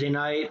on Tuesday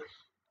night,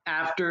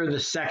 after the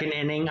second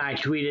inning, I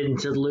tweeted and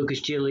said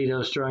Lucas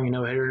Giolito is throwing a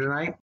no-hitter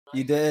tonight.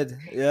 You did,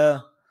 yeah.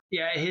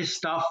 Yeah, his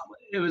stuff,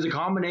 it was a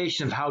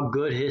combination of how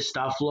good his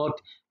stuff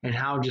looked and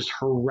how just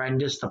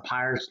horrendous the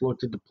Pirates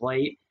looked at the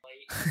plate.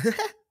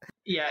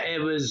 Yeah,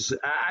 it was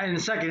in the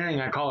second inning,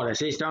 I called it. I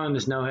say he's throwing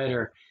this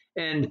no-hitter.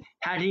 And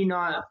had he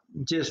not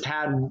just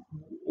had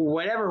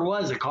whatever it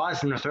was that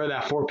caused him to throw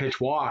that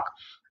 4-pitch walk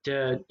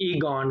to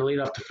Egon to lead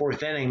off the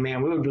 4th inning,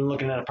 man, we would have been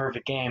looking at a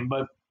perfect game.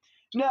 But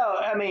no,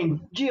 I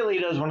mean,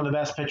 Giolito is one of the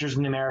best pitchers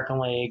in the American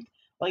League.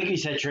 Like you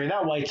said, Trey,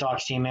 that White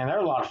Sox team, man, they're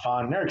a lot of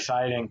fun. They're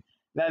exciting.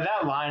 That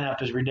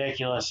lineup is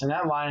ridiculous, and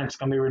that lineup's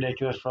going to be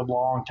ridiculous for a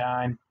long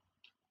time.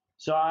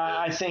 So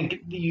I think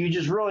you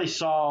just really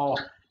saw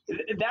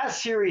that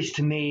series,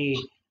 to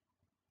me,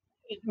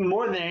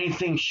 more than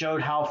anything,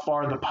 showed how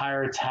far the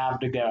Pirates have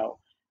to go,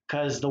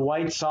 because the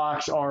White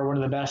Sox are one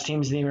of the best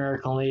teams in the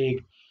American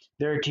League.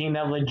 They're a team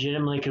that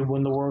legitimately could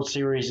win the World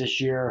Series this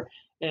year.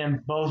 And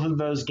in both of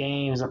those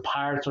games, the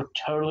Pirates were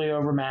totally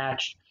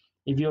overmatched.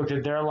 If you looked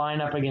at their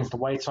lineup against the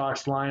White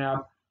Sox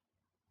lineup,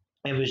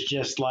 it was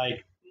just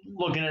like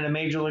looking at a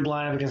Major League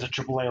lineup against a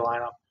AAA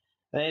lineup.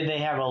 They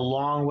have a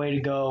long way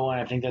to go, and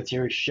I think that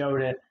series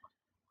showed it.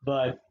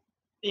 But,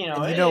 it is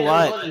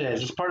what it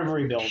is. It's part of a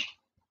rebuild.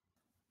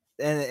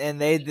 And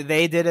they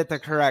did it the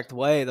correct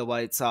way, the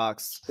White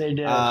Sox. They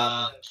did.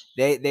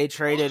 They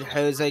traded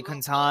Jose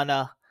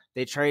Quintana.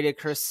 They traded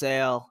Chris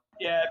Sale.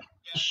 Yeah.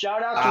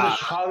 Shout out to the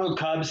Chicago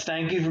Cubs.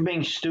 Thank you for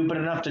being stupid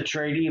enough to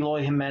trade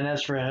Eloy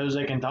Jimenez for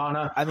Jose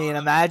Quintana. I mean,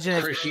 imagine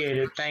Appreciate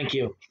it. Thank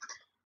you.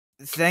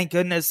 Thank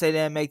goodness they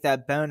didn't make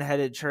that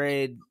boneheaded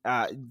trade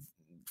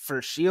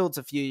for Shields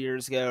a few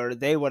years ago, or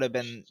they would have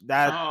been –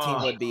 that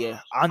team would be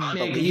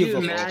unbelievable. Man, could you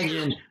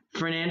imagine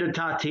Fernando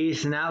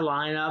Tatis in that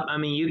lineup? I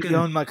mean, you can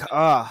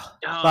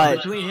 –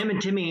 between him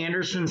and Timmy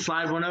Anderson,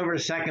 slide one over to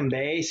second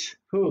base.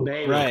 Ooh,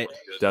 baby. Right.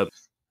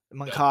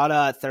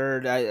 Moncada at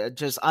third,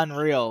 just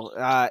unreal.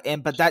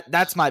 But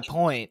that's my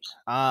point.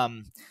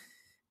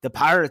 The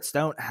Pirates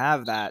don't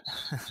have that.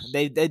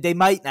 They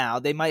might now.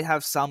 They might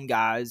have some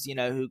guys,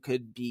 who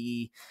could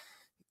be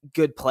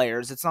good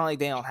players. It's not like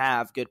they don't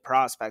have good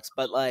prospects,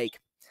 but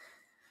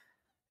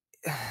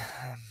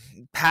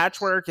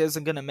patchwork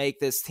isn't going to make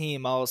this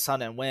team all of a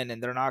sudden win,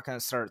 and they're not going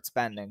to start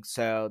spending.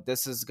 So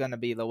this is going to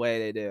be the way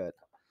they do it.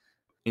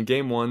 In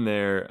game one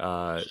there,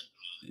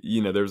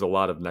 there's a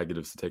lot of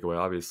negatives to take away,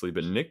 obviously,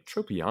 but Nick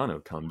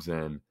Tropiano comes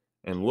in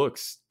and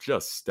looks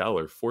just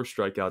stellar. 4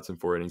 strikeouts in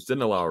 4 innings,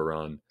 didn't allow a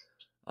run.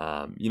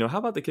 How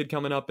about the kid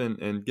coming up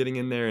and getting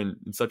in there in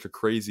such a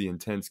crazy,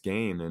 intense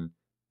game and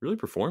really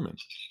performing?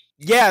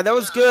 Yeah, that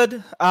was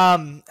good.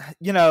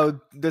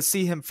 To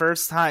see him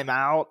first time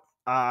out,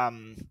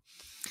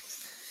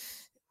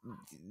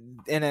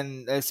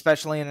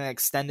 especially in an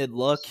extended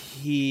look,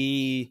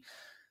 he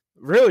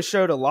really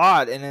showed a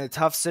lot in a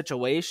tough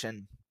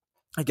situation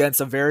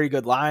against a very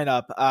good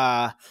lineup.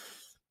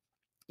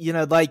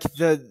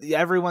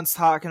 Everyone's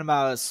talking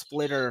about a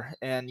splitter,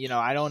 and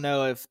I don't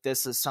know if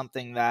this is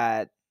something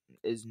that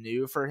is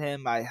new for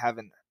him. I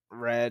haven't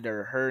read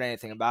or heard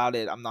anything about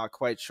it. I'm not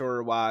quite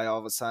sure why all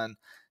of a sudden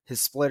his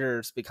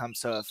splitters become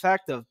so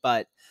effective,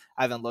 but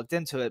I haven't looked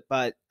into it.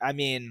 But I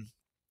mean,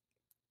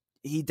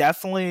 he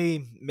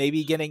definitely,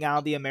 maybe getting out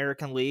of the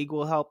American League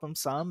will help him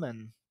some,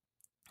 and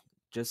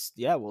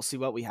we'll see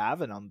what we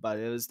have in him. But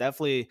it was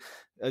definitely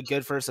a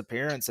good first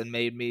appearance and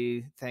made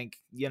me think,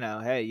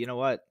 hey, you know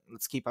what?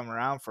 Let's keep him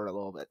around for a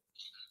little bit.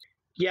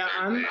 Yeah,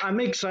 I'm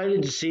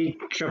excited to see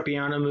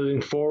Tropeano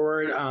moving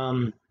forward.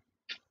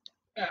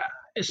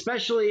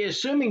 Especially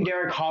assuming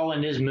Derek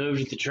Holland is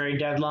moved at the trade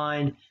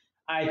deadline.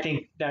 I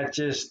think that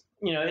just,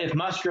 if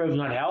Musgrove's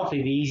not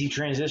healthy, the easy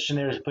transition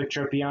there is to put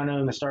Tropeano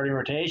in the starting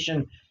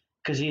rotation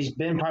because he's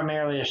been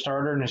primarily a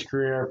starter in his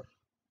career.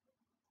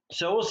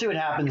 So we'll see what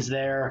happens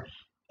there.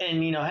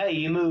 And, hey,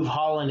 you move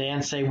Holland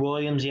and, say,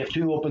 Williams. You have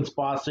 2 open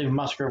spots if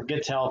Musgrove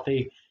gets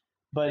healthy.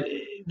 But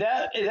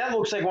that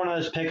looks like one of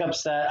those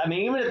pickups that,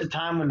 even at the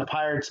time when the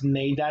Pirates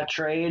made that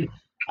trade,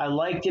 I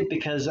liked it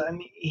because,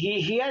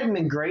 he hadn't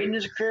been great in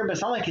his career, but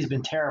it's not like he's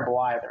been terrible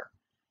either.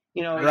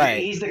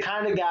 Right. He's the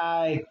kind of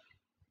guy.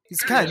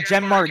 He's kind of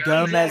Genmar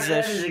Gomez-ish.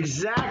 That is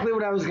exactly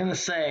what I was going to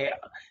say.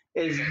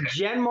 Is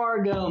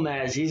Genmar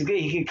Gomez. He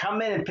could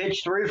come in and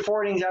pitch 3 or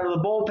 4 innings out of the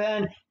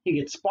bullpen. He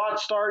could spot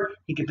start.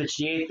 He could pitch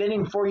the 8th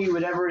inning for you,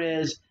 whatever it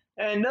is.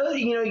 And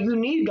you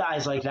need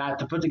guys like that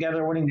to put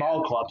together a winning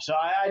ball club. So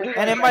I do.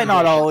 And it might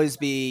not always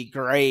be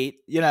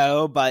great,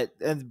 but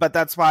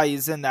that's why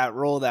he's in that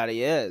role that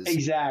he is.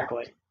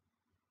 Exactly.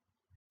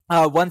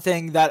 One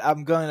thing that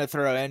I'm going to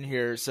throw in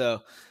here.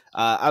 So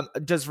I'm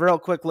just real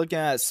quick looking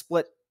at a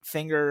split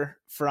finger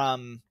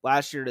from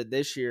last year to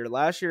this year.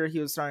 Last year he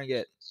was starting to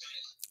get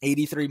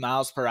 83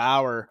 miles per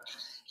hour,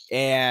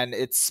 and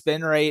its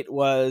spin rate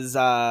was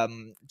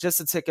just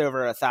a tick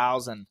over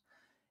 1,000.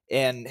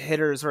 And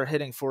hitters were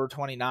hitting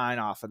 429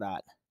 off of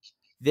that.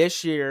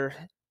 This year,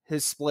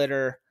 his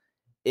splitter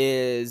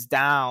is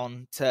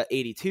down to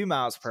 82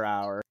 miles per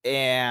hour.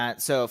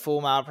 And so a full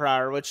mile per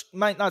hour, which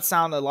might not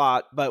sound a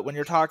lot, but when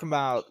you're talking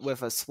about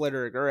with a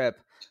splitter grip,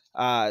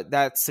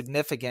 that's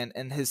significant.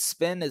 And his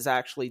spin is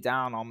actually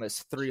down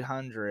almost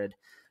 300.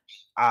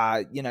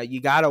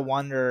 You got to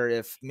wonder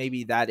if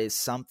maybe that is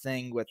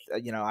something with,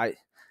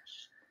 I'm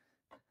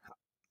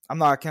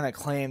not going to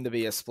claim to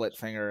be a split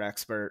finger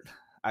expert.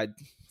 I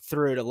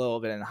threw it a little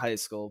bit in high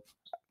school,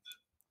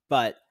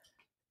 but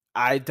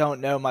I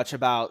don't know much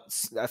about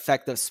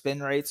effective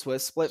spin rates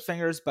with split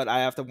fingers, but I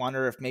have to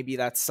wonder if maybe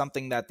that's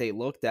something that they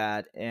looked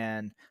at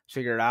and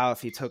figured out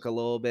if he took a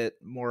little bit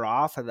more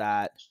off of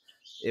that,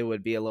 it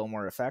would be a little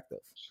more effective.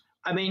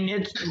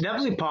 It's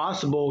definitely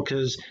possible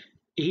because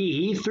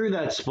he threw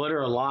that splitter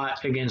a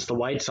lot against the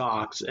White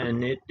Sox,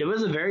 and it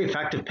was a very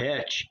effective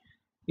pitch.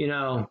 He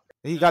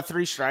got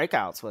 3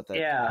 strikeouts with it.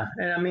 Yeah,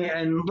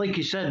 and like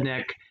you said,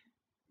 Nick,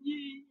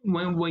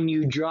 when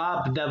you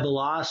drop that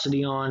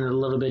velocity on it a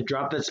little bit,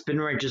 drop that spin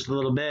rate just a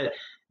little bit,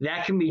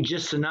 that can be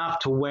just enough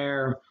to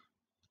where,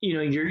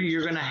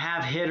 you're going to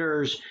have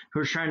hitters who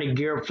are trying to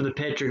gear up for the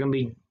pitch are going to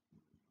be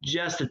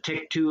just a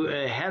tick too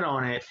ahead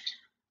on it.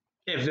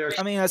 If they're,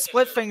 a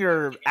split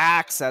finger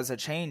acts as a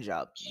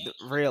changeup,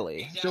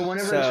 really. So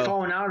whenever it's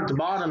falling out at the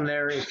bottom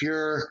there, if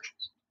you're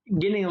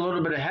getting a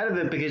little bit ahead of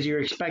it because you're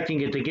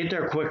expecting it to get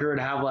there quicker and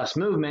have less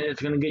movement,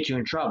 it's going to get you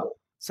in trouble.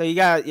 So you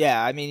got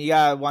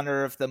to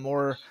wonder if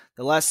the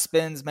less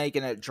spins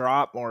making it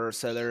drop more,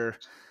 so they're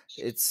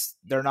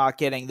not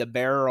getting the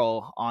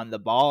barrel on the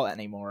ball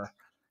anymore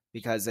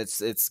because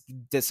it's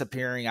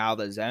disappearing out of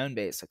the zone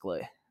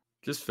basically.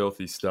 Just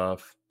filthy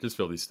stuff,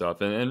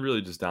 and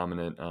really just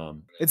dominant.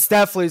 It's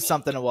definitely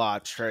something to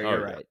watch. Right?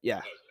 You're right.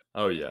 Yeah.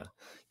 Oh yeah,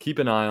 keep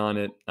an eye on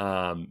it.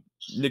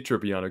 Nick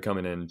Tropeano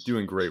coming in,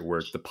 doing great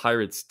work. The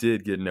Pirates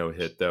did get no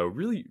hit though.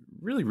 Really,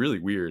 really, really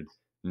weird.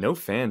 No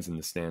fans in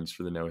the stands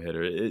for the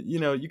no-hitter.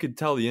 You could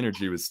tell the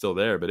energy was still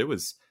there, but it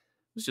was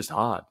just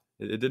odd.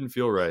 It didn't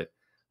feel right.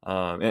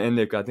 And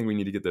Nick, I think we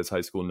need to get those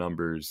high school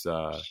numbers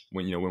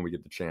when we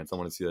get the chance. I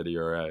want to see that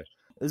ERA.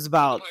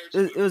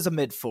 It was a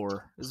mid-4.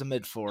 It was a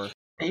mid-4.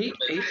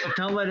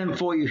 Don't let him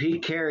fool you. He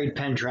carried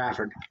Penn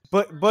Trafford.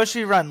 But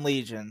Bushy Run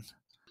Legion,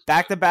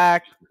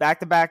 back-to-back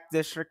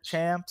district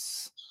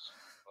champs.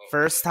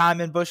 First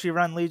time in Bushy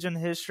Run Legion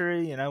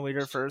history. We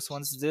were the first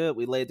ones to do it.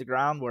 We laid the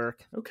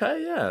groundwork.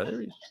 Okay, yeah.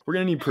 We're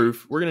going to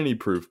need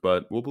proof.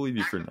 But we'll believe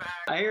you for now.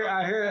 I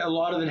hear a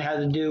lot of it had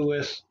to do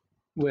with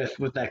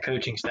that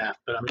coaching staff,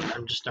 but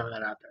I'm just throwing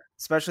that out there.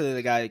 Especially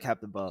the guy who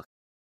kept the book.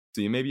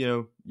 So maybe,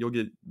 you'll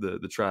get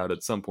the tryout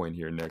at some point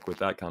here, Nick, with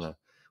that kind of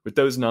with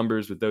those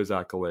numbers, with those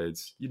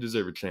accolades, you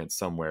deserve a chance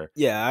somewhere.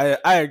 Yeah,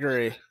 I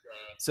agree.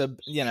 So,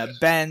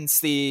 Ben,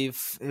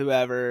 Steve,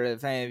 whoever,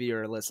 if any of you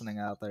are listening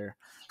out there.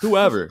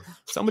 Whoever,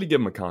 somebody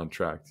give him a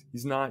contract.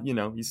 He's not,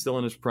 he's still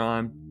in his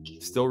prime,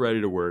 still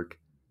ready to work.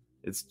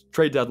 It's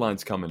trade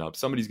deadline's coming up.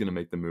 Somebody's going to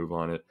make the move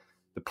on it.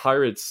 The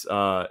Pirates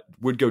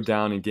would go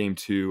down in game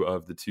 2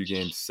 of the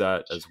 2-game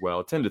set as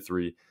well,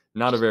 10-3.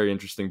 Not a very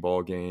interesting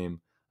ball game,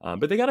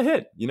 but they got a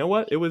hit. You know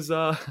what? It was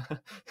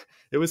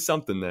it was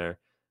something there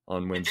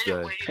on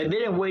Wednesday. And they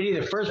didn't wait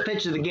either. First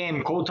pitch of the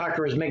game, Cole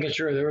Tucker was making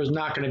sure there was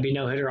not going to be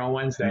no hitter on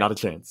Wednesday. Not a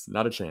chance.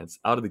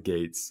 Out of the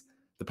gates,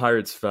 the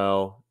Pirates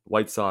fell.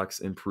 White Sox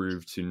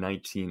improved to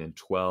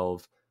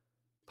 19-12.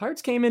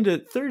 Pirates came into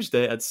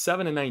Thursday at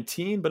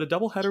 7-19, but a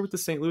doubleheader with the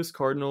St. Louis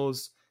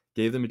Cardinals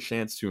gave them a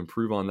chance to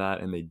improve on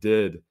that, and they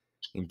did.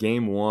 In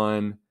game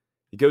 1,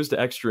 it goes to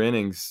extra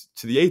innings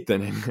to the 8th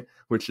inning,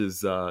 which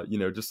is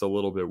just a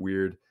little bit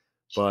weird.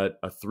 But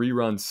a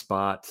 3-run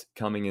spot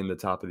coming in the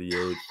top of the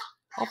 8th,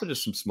 off of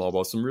just some small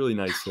balls, some really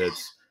nice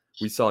hits.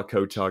 We saw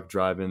Kotuk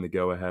drive in the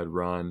go-ahead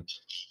run.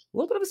 A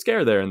little bit of a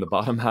scare there in the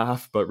bottom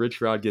half, but Rich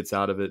Rod gets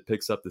out of it,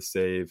 picks up the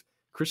save.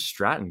 Chris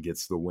Stratton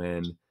gets the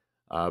win.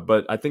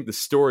 But I think the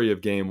story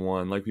of game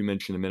 1, like we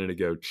mentioned a minute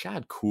ago,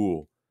 Chad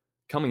Kuhl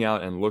coming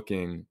out and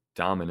looking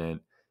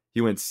dominant.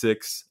 He went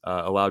 6,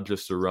 allowed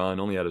just a run,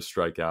 only had a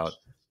strikeout.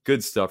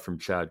 Good stuff from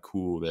Chad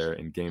Kuhl there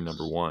in game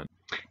number 1.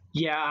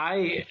 Yeah,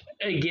 I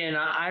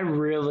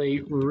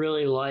really,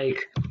 really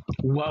like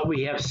what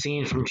we have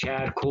seen from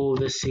Chad Kuhl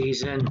this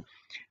season.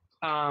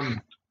 I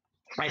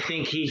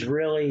think he's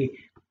really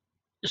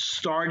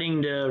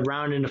starting to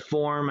round into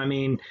form. I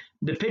mean,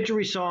 the pitcher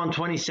we saw in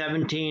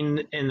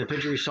 2017 and the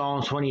pitcher we saw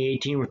in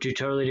 2018 were two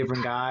totally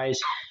different guys.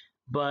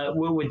 But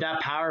with that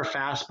power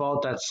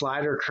fastball, that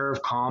slider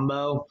curve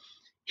combo,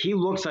 he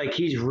looks like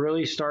he's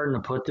really starting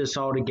to put this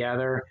all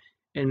together.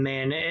 And,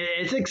 man,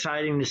 it's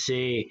exciting to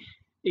see.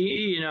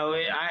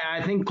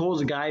 I think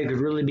Cole's a guy who could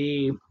really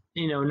be,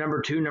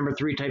 number 2, number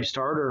 3 type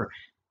starter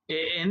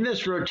in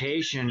this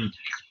rotation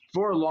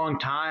for a long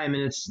time.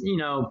 And it's,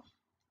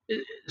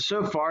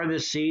 so far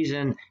this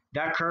season,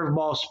 that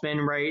curveball spin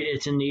rate,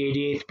 it's in the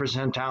 88th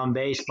percentile in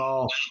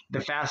baseball. The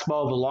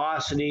fastball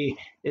velocity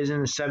is in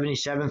the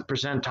 77th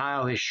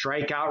percentile. His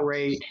strikeout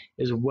rate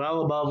is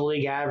well above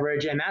league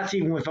average. And that's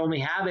even with only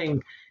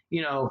having,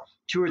 2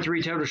 or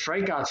 3 total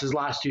strikeouts his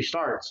last 2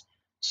 starts.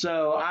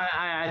 So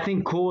I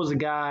think Cole is a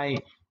guy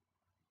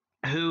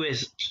who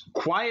is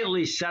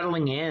quietly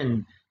settling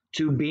in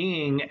to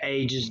being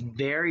a just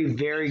very,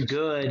 very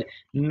good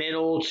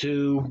middle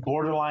to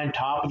borderline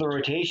top of the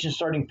rotation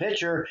starting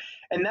pitcher.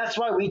 And that's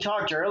why we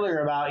talked earlier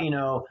about,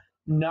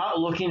 not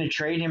looking to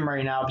trade him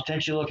right now,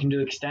 potentially looking to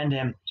extend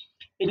him.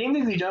 And even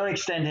if you don't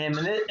extend him,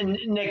 and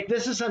Nick,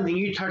 this is something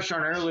you touched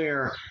on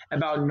earlier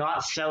about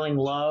not selling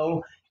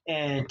low.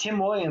 And Tim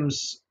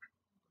Williams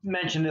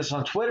mentioned this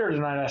on Twitter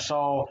tonight, I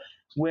saw,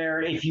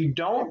 where if you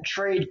don't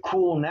trade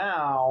Kuhl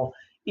now,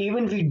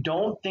 even if you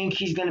don't think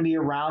he's going to be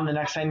around the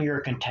next time you're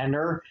a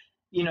contender,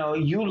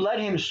 you let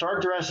him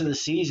start the rest of the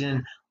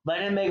season,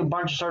 let him make a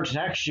bunch of starts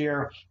next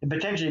year, and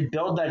potentially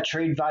build that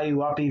trade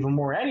value up even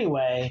more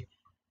anyway.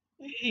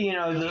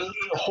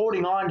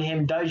 Holding on to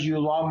him does you a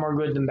lot more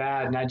good than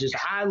bad. And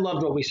I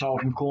loved what we saw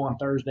from Kuhl on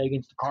Thursday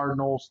against the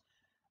Cardinals.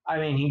 I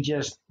mean,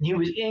 he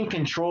was in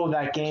control of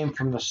that game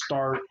from the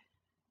start.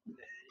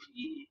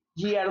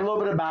 He had a little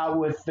bit about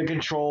with the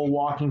control,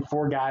 walking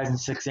 4 guys in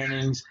 6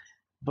 innings.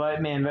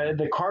 But, man,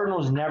 the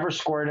Cardinals never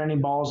scored any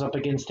balls up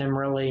against him,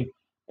 really.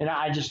 And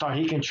I just thought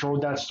he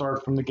controlled that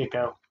start from the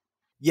get-go.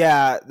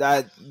 Yeah,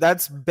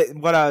 that's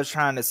what I was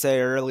trying to say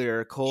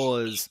earlier. Cole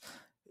is,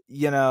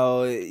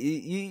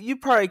 you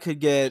probably could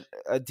get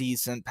a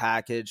decent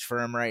package for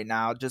him right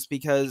now just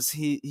because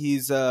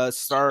he's a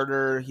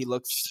starter. He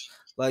looks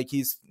like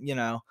he's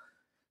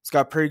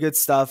got pretty good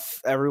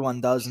stuff. Everyone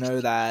does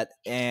know that.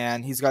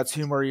 And he's got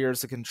 2 more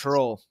years of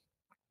control.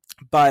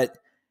 But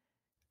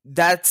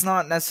that's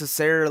not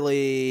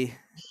necessarily,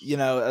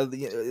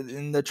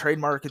 in the trade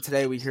market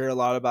today, we hear a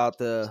lot about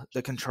the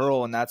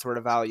control, and that's where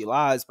the value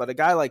lies. But a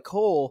guy like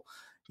Cole,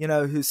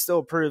 who's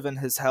still proven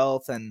his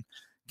health and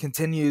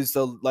continues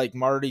to, like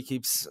Marty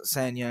keeps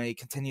saying, he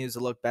continues to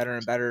look better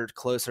and better,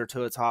 closer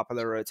to a top of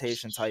the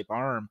rotation type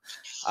arm.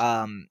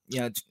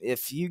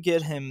 If you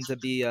get him to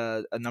be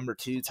a number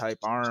 2 type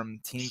arm,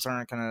 teams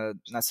aren't going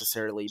to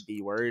necessarily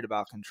be worried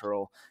about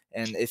control.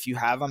 And if you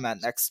have him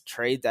at next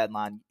trade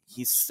deadline,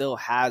 he still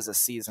has a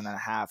season and a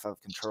half of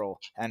control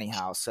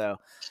anyhow. So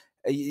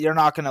you're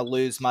not going to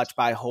lose much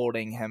by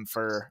holding him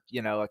for,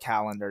 a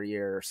calendar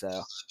year or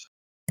so.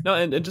 No,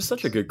 and just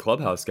such a good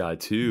clubhouse guy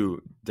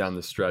too down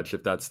the stretch.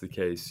 If that's the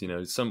case,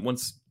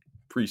 once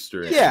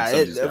Priester.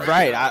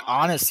 Right. I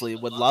honestly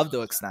would love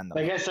to extend him.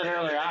 Like I said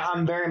earlier,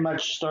 I'm very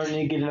much starting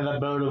to get into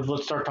that boat of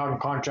let's start talking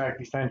contract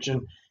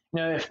extension.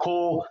 If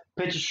Cole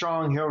pitches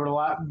strong here over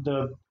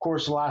the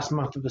course of the last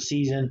month of the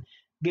season,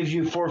 gives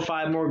you 4 or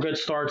 5 more good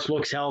starts,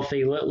 looks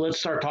healthy, let's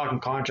start talking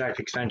contract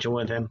extension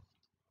with him.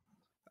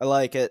 I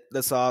like it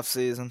this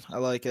offseason. I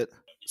like it.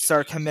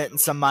 Start committing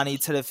some money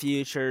to the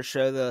future,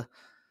 show the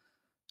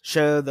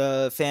show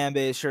the fan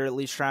base, or at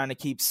least trying to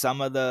keep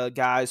some of the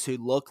guys who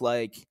look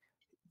like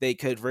they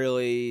could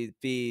really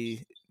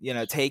be,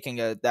 taking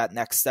that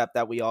next step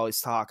that we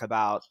always talk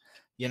about,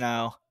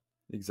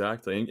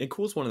 Exactly. And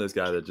Cool's one of those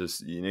guys that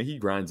just, he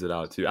grinds it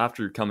out too.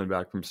 After coming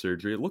back from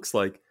surgery, it looks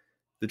like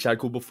the Chad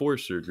Cool before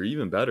surgery,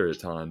 even better at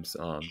times.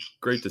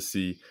 Great to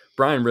see.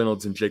 Brian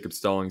Reynolds and Jacob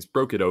Stallings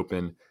broke it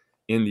open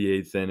in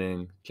the 8th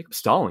inning. Jacob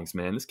Stallings,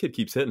 man, this kid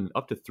keeps hitting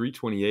up to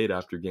 328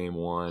 after game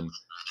 1.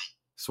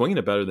 Swinging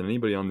it better than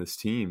anybody on this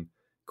team.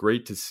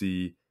 Great to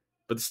see.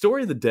 But the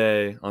story of the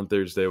day on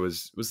Thursday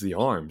was the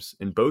arms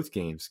in both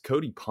games.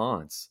 Cody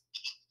Ponce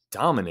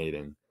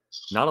dominating,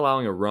 not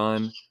allowing a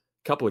run,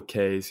 couple of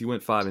Ks. He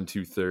went 5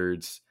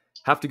 2/3.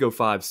 Have to go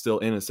 5 still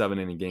in a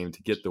 7-inning game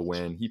to get the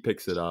win. He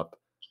picks it up.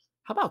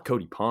 How about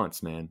Cody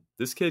Ponce, man?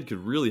 This kid could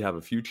really have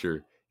a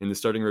future in the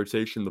starting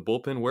rotation, the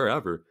bullpen,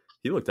 wherever.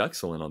 He looked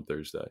excellent on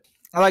Thursday.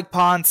 I like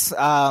Ponce.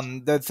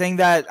 The thing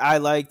that I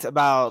liked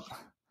about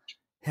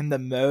him the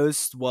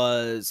most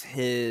was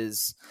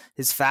his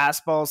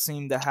fastball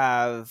seemed to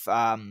have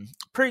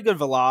pretty good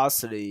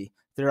velocity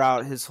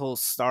throughout his whole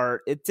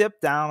start. It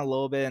dipped down a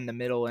little bit in the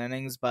middle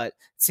innings, but it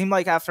seemed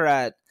like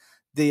after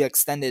the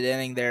extended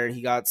inning there,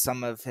 he got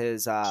some of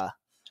his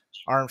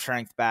arm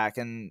strength back.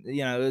 And,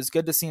 it was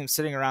good to see him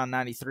sitting around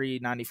 93,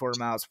 94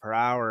 miles per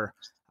hour.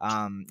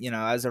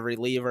 As a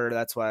reliever,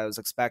 that's what I was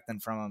expecting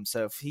from him.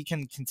 So if he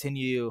can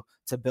continue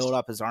to build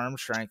up his arm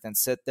strength and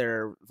sit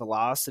there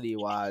velocity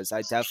wise,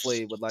 I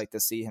definitely would like to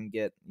see him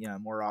get,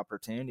 more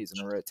opportunities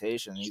in the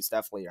rotation. He's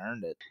definitely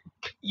earned it.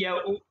 Yeah.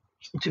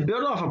 To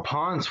build off of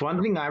Ponce,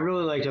 one thing I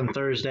really liked on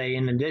Thursday,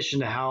 in addition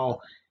to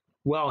how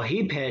well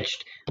he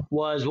pitched,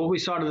 was what we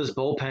saw to this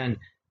bullpen.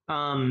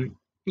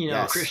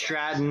 Yes. Chris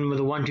Stratton with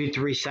a 1-2-3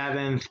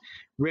 7th,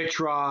 Rich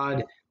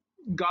Rod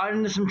got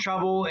into some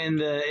trouble in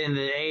the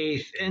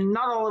 8th, and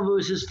not all of it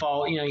was his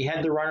fault. He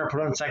had the runner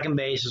put on second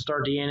base to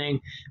start the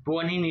inning, but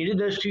when he needed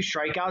those 2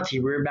 strikeouts, he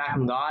reared back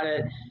and got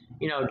it.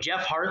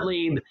 Jeff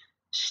Hartlieb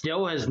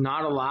still has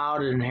not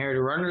allowed an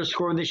inherited runner to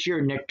score this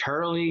year. Nick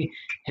Turley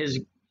has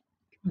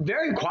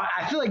very quiet.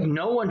 I feel like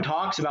no one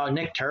talks about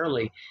Nick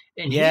Turley,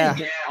 and he's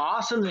been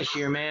awesome this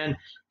year, man.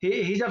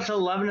 He's up to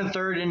 11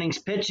 1/3 innings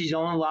pitched. He's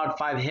only allowed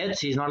 5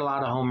 hits. He's not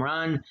allowed a home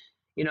run.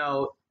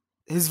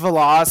 His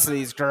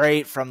velocity is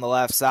great from the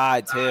left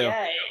side too.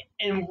 Yeah,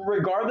 and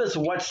regardless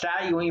of what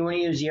stat you want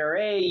to use,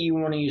 ERA, you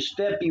want to use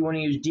FIP, you want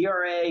to use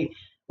DRA,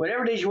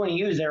 whatever it is you want to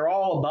use, they're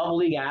all above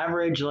league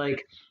average.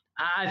 Like,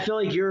 I feel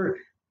like you're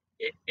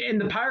in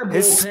the Pirate bullpen.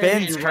 His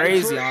spin's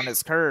crazy on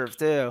his curve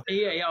too.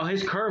 Yeah,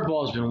 his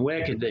curveball has been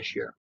wicked this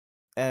year.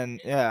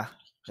 And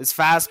his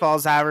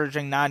fastball's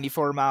averaging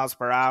 94 miles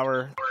per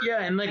hour.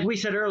 Yeah, and like we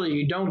said earlier,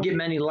 you don't get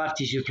many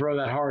lefties who throw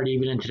that hard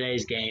even in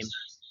today's game.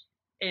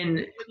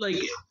 And like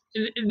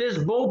this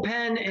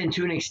bullpen, and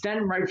to an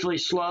extent rightfully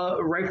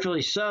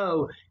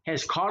so,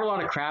 has caught a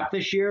lot of crap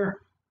this year.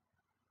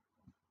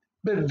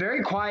 But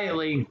very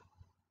quietly,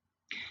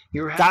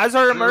 guys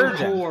are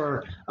emerging.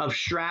 Core of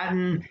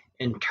Stratton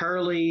and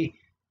Turley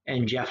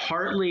and Jeff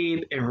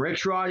Hartlieb and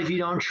Rich Rod if you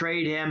don't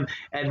trade him,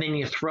 and then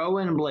you throw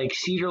in Blake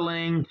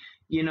Cederling.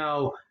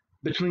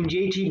 Between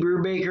JT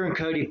Brubaker and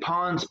Cody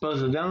Ponce,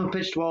 both of them have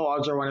pitched well.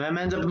 Odds are one of them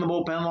ends up in the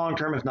bullpen long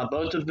term, if not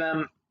both of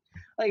them.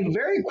 Like,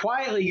 very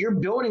quietly, you're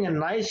building a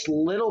nice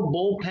little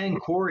bullpen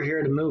core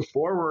here to move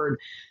forward.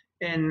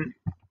 And,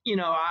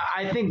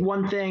 I think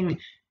one thing,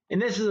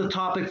 and this is a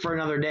topic for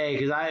another day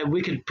because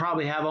we could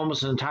probably have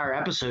almost an entire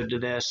episode to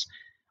this.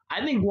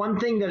 I think one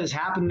thing that has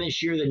happened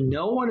this year that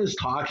no one is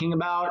talking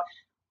about,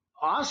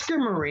 Oscar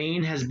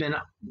Marin has been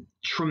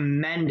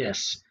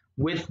tremendous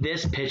with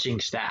this pitching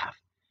staff.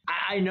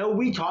 I know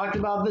we talked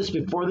about this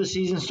before the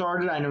season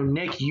started. I know,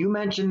 Nick, you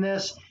mentioned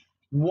this.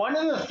 One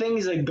of the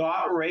things that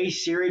got Ray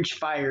Searage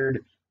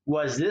fired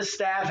was this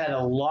staff had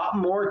a lot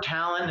more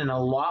talent and a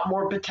lot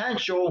more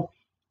potential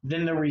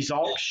than the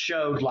results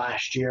showed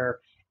last year.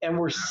 And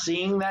we're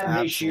seeing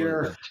that this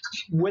year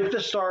with the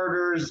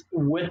starters,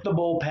 with the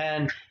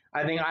bullpen.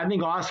 I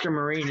think Oscar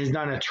Marin has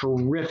done a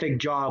terrific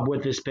job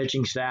with this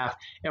pitching staff.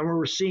 And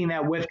we're seeing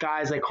that with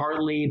guys like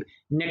Hartlieb,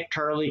 Nick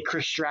Turley,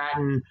 Chris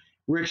Stratton,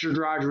 Richard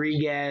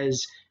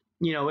Rodriguez,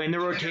 in the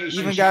rotation.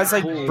 Even guys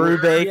like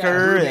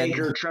Brubaker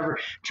and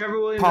Trevor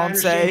Williams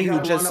Ponce, who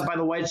got run up by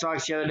the White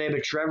Sox the other day,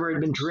 but Trevor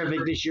had been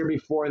terrific this year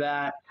before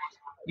that.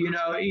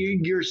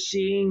 You're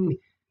seeing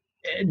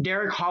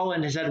Derek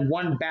Holland has had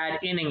one bad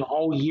inning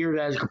all year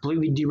that has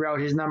completely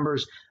derailed his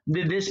numbers.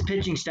 This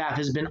pitching staff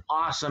has been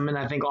awesome, and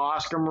I think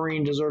Oscar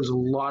Marin deserves a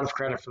lot of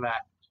credit for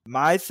that.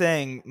 My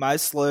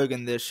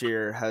slogan this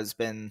year has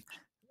been,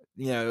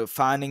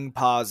 finding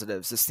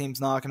positives. This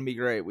team's not going to be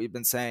great. We've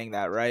been saying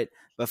that, right?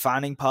 But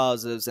finding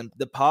positives, and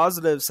the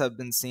positives have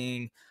been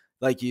seeing,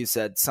 like you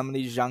said, some of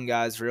these young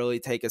guys really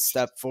take a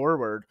step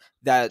forward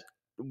that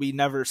we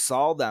never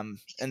saw them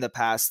in the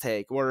past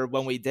take, or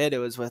when we did, it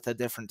was with a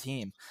different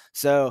team.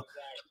 So,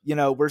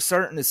 we're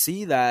starting to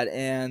see that.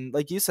 And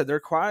like you said, they're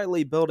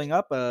quietly building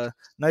up a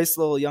nice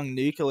little young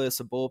nucleus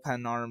of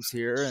bullpen arms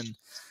here. And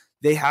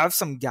they have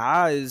some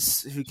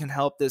guys who can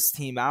help this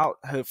team out,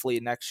 hopefully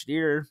next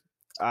year.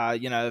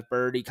 If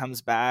Birdie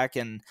comes back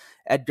and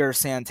Edgar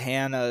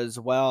Santana as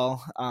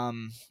well,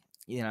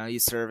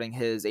 he's serving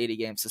his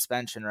 80-game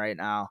suspension right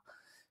now.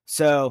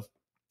 So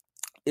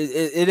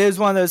it is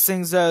one of those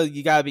things, though,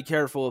 you got to be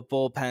careful with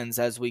bullpens,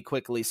 as we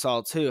quickly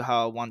saw, too,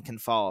 how one can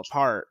fall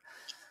apart.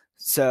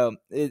 So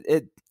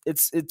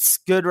it's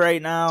good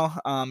right now.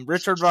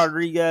 Richard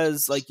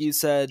Rodriguez, like you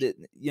said,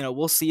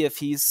 we'll see if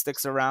he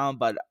sticks around,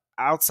 but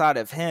outside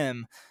of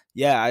him,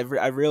 I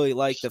really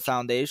like the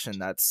foundation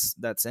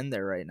that's in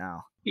there right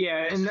now.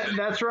 Yeah, and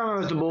that's where I'm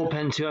with the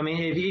bullpen, too. I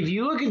mean, if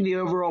you look at the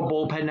overall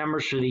bullpen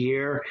numbers for the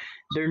year,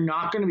 they're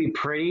not going to be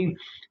pretty.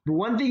 But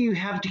one thing you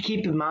have to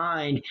keep in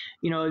mind,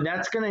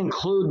 that's going to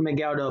include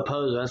Miguel Del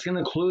Pozo. That's going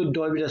to include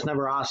Dovydas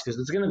Neverauskas.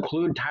 It's going to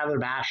include Tyler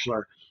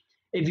Bachelor.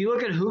 If you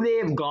look at who they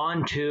have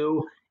gone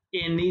to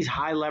in these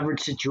high-leverage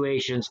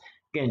situations,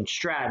 again,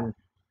 Stratton,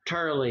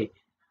 Turley,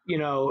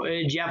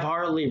 Jeff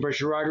Hartley,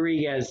 Richard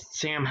Rodriguez,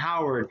 Sam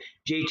Howard,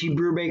 JT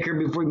Brubaker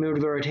before we moved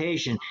to the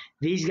rotation.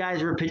 These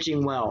guys were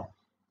pitching well.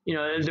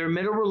 Their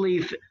middle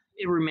relief,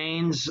 it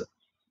remains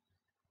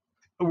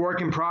a work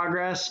in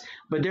progress,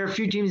 but there are a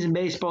few teams in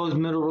baseball whose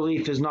middle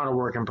relief is not a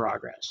work in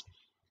progress.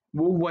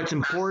 What's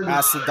important?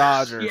 That's the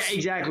Dodgers. Yeah,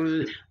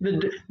 exactly.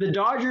 The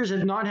Dodgers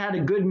have not had a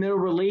good middle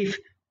relief,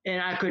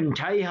 and I couldn't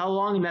tell you how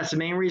long, and that's the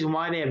main reason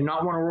why they have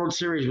not won a World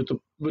Series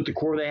with the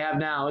core they have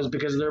now is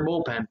because of their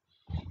bullpen.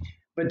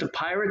 But the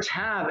Pirates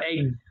have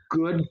a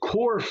good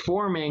core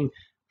forming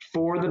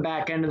for the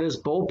back end of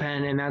this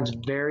bullpen, and that's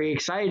very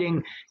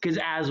exciting because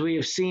as we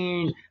have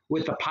seen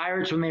with the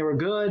Pirates when they were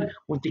good,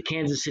 with the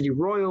Kansas City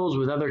Royals,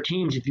 with other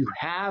teams, if you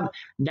have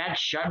that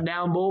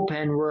shutdown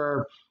bullpen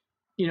where,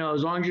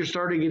 as long as your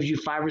starter gives you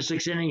 5 or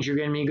 6 innings, you're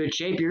going to be in good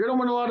shape. You're going to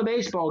win a lot of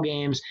baseball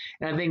games,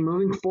 and I think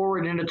moving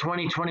forward into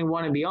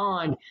 2021 and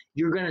beyond,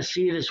 you're going to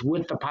see this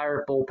with the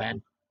Pirate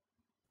bullpen.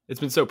 It's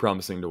been so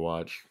promising to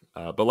watch.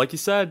 But like you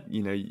said,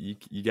 you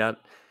got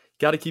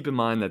to keep in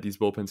mind that these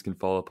bullpens can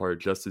fall apart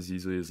just as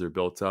easily as they're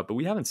built up. But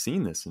we haven't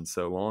seen this in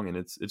so long, and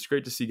it's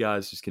great to see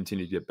guys just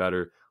continue to get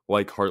better,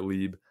 like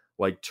Hartlieb,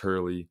 like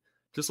Turley,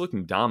 just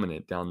looking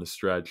dominant down the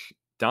stretch.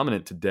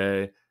 Dominant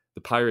today.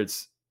 The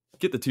Pirates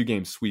get the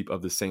 2-game sweep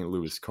of the St.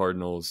 Louis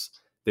Cardinals.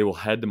 They will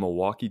head to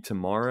Milwaukee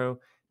tomorrow.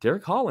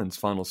 Derek Holland's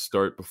final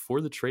start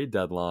before the trade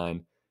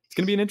deadline. It's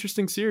going to be an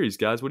interesting series,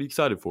 guys. What are you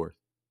excited for?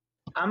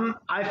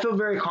 I feel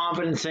very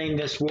confident saying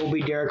this will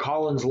be Derek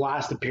Holland's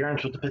last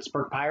appearance with the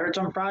Pittsburgh Pirates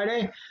on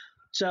Friday.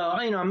 So,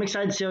 I'm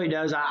excited to see how he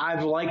does.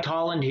 I've liked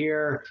Holland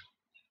here.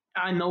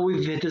 I know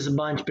we've hit this a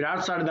bunch, but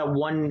outside of that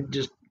one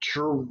just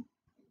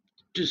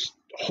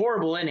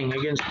horrible inning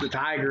against the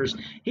Tigers,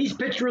 he's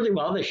pitched really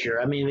well this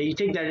year. I mean, you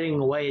take that inning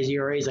away, his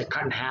ERA is like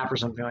cut in half or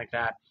something like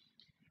that.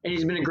 And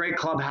he's been a great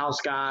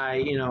clubhouse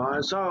guy,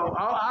 So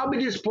I'll be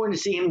disappointed to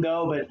see him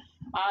go, but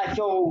I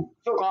feel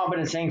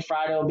confident saying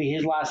Friday will be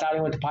his last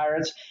outing with the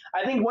Pirates.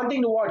 I think one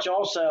thing to watch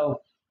also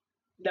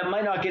that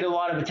might not get a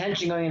lot of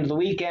attention going into the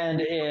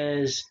weekend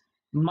is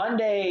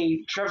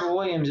Monday, Trevor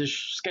Williams is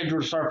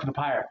scheduled to start for the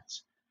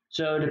Pirates.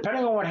 So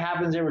depending on what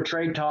happens there with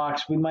trade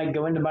talks, we might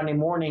go into Monday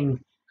morning,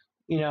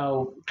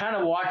 kind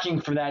of watching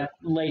for that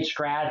late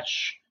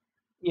scratch,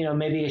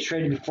 maybe it's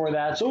traded before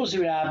that. So we'll see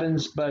what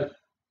happens, but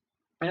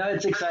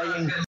it's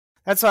exciting.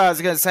 That's what I was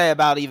going to say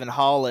about even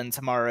Holland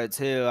tomorrow,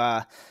 too.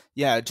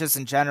 Just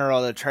in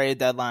general, the trade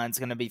deadline is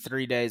going to be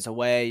 3 days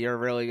away. You're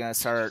really going to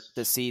start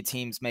to see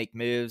teams make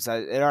moves.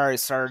 It already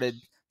started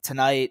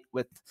tonight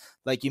with,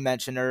 like you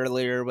mentioned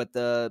earlier, with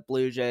the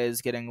Blue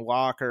Jays getting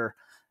Walker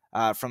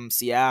from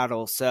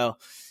Seattle. So,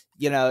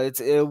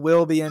 it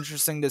will be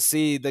interesting to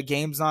see. The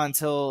game's not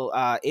until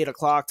 8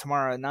 o'clock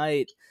tomorrow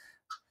night.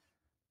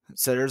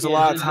 So there's a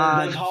lot of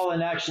time. Does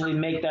Holland actually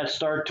make that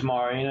start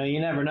tomorrow? You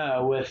never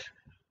know with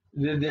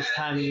this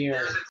time of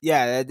year.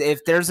 Yeah,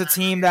 if there's a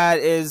team that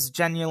is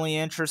genuinely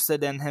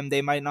interested in him,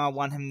 they might not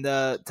want him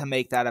to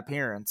make that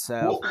appearance.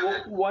 So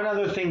one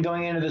other thing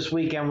going into this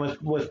weekend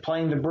with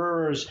playing the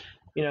Brewers,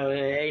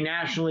 a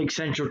National League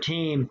Central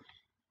team,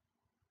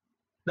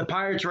 the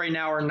Pirates right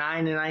now are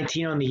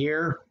 9-19 on the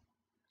year.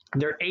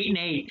 They're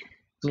 8-8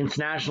 against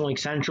National League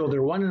Central. They're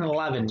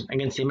 1-11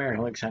 against the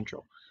American League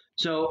Central.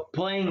 So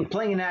playing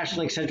a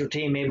National League Central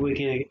team, maybe we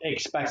can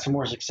expect some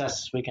more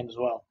success this weekend as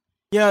well.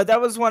 Yeah,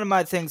 that was one of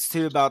my things,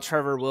 too, about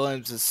Trevor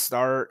Williams'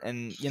 start.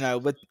 And,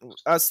 with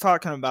us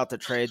talking about the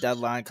trade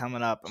deadline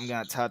coming up, I'm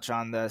going to touch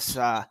on this.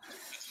 I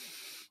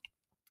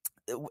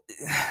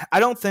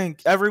don't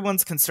think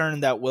everyone's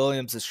concerned that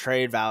Williams'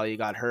 trade value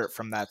got hurt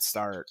from that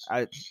start.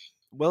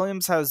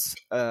 Williams has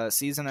a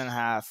season and a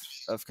half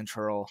of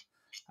control.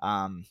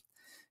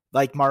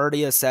 Like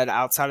Marty has said,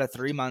 outside of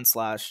 3 months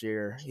last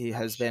year, he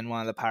has been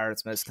one of the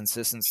Pirates' most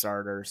consistent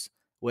starters,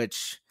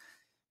 which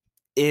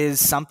is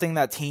something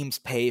that teams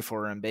pay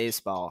for in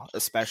baseball,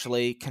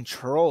 especially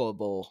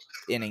controllable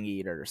inning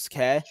eaters,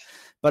 okay?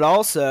 But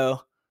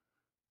also,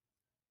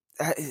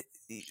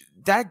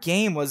 that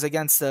game was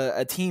against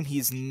a team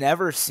he's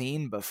never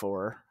seen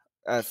before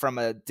from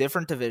a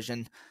different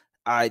division,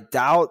 I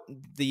doubt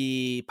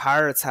the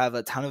Pirates have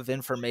a ton of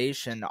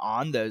information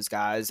on those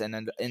guys,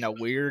 and in a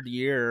weird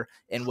year,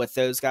 and with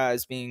those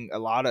guys being a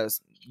lot of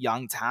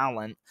young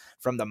talent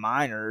from the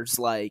minors,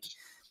 like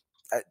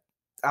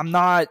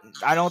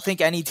I don't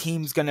think any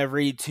team's going to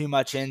read too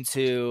much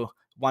into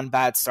one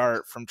bad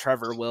start from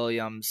Trevor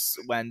Williams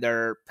when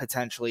they're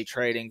potentially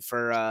trading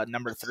for a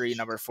number 3,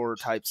 number 4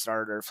 type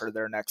starter for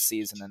their next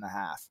season and a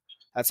half.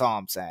 That's all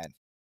I'm saying.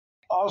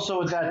 Also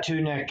with that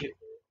too, Nick,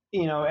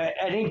 you know,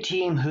 any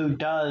team who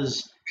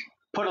does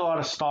put a lot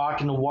of stock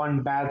into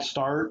one bad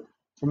start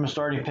from a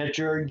starting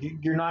pitcher,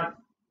 you're not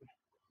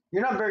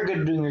very good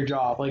at doing your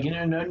job. Like, you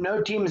know,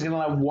 no team is going to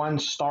let one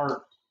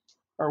start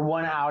or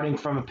one outing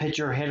from a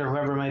pitcher, hitter,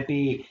 whoever it might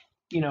be,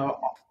 you know.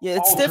 Yeah,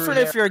 it's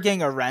different if you're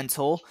getting a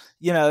rental.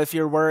 You know, if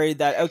you're worried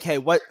that, okay,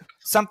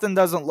 something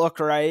doesn't look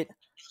right,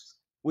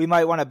 we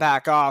might want to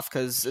back off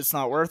because it's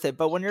not worth it.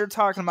 But when you're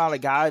talking about a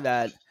guy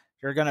that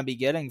you're going to be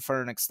getting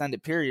for an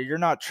extended period, you're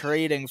not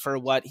trading for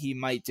what he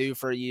might do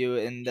for you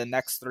in the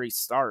next 3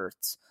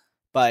 starts,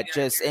 but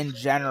just in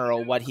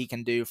general, what he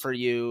can do for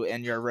you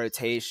in your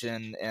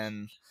rotation.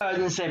 And I was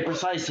going to say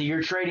precisely,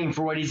 you're trading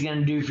for what he's going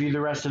to do for you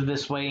the rest of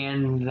this way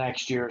and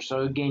next year.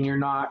 So again, you're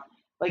not,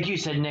 like you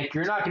said, Nick,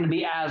 you're not going to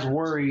be as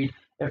worried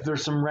if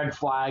there's some red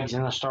flags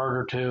in a start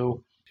or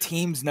two.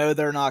 Teams know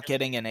they're not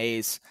getting an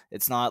ace.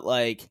 It's not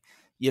like,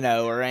 you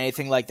know, or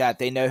anything like that.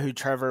 They know who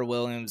Trevor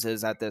Williams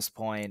is at this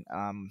point.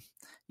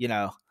 You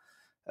know,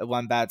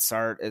 one bad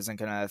start isn't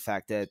going to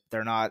affect it.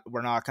 We're not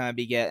going to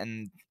be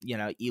getting, you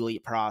know,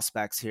 elite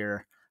prospects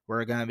here.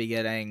 We're going to be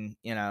getting,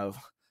 you know,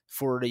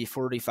 40,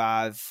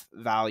 45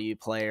 value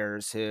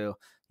players who,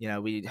 you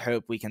know, we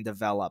hope we can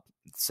develop.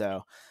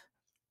 So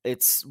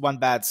it's one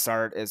bad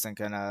start isn't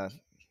going to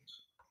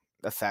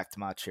affect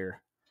much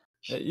here.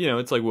 You know,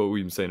 it's like what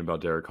we've been saying about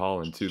Derek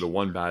Holland too. The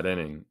one bad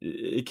inning,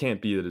 it can't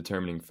be the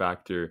determining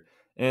factor.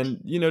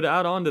 And, you know, to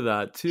add on to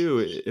that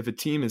too, if a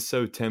team is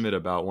so timid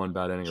about one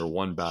bad inning or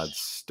one bad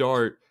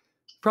start,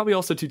 probably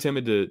also too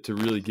timid to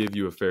really give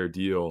you a fair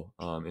deal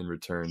in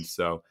return.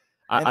 So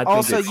I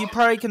also, think you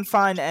probably can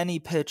find any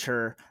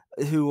pitcher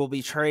who will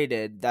be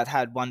traded that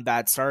had one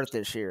bad start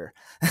this year.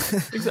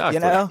 Exactly. You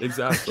know?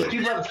 Exactly. What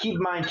you have to keep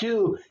in mind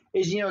too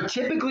is, you know,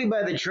 typically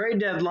by the trade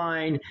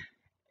deadline,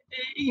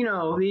 you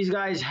know, these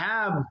guys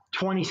have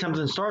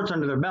 20-something starts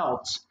under their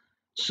belts.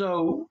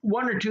 So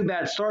 1 or 2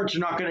 bad starts are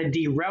not going to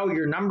derail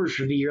your numbers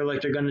for the year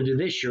like they're going to do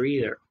this year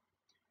either.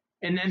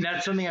 And then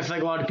that's something I feel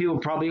like a lot of people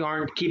probably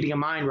aren't keeping in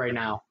mind right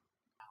now.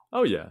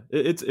 Oh yeah,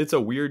 it's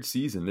a weird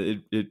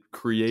season. It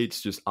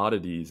creates just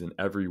oddities in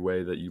every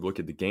way that you look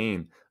at the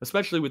game,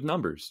 especially with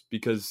numbers,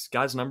 because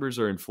guys' numbers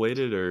are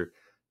inflated or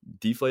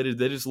deflated.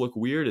 They just look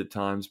weird at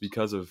times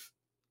because of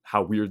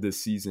how weird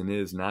this season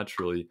is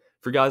naturally.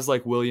 For guys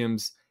like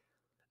Williams,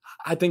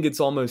 I think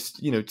it's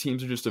almost, you know,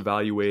 teams are just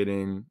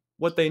evaluating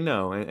what they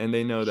know, and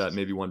they know that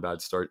maybe one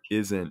bad start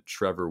isn't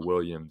Trevor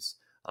Williams.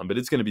 But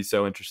it's going to be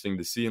so interesting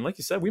to see. And like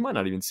you said, we might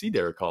not even see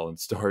Derek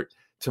Holland start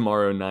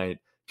tomorrow night,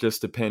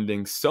 just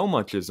depending. So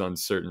much is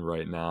uncertain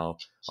right now.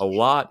 A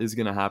lot is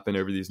going to happen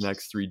over these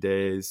next 3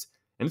 days,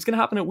 and it's going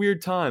to happen at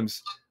weird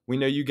times. We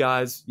know you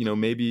guys, you know,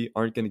 maybe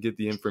aren't going to get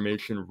the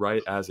information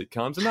right as it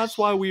comes, and that's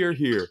why we are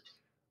here.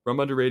 Rum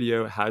Bunter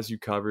Radio has you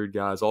covered,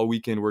 guys. All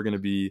weekend we're going to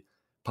be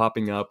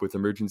popping up with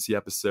emergency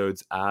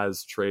episodes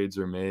as trades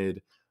are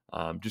made.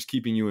 Just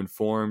keeping you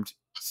informed.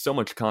 So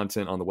much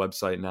content on the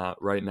website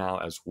right now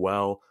as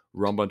well.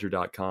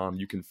 Rumbunter.com.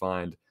 You can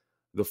find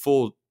the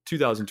full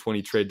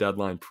 2020 trade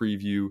deadline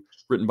preview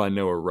written by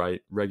Noah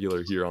Wright,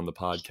 regular here on the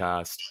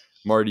podcast.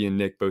 Marty and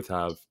Nick both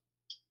have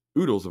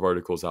oodles of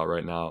articles out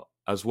right now,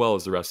 as well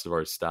as the rest of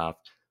our staff,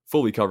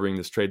 fully covering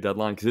this trade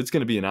deadline because it's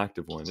going to be an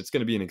active one. It's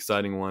going to be an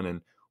exciting one,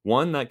 and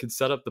one that could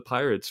set up the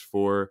Pirates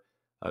for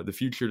the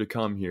future to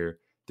come here,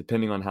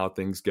 depending on how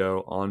things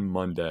go on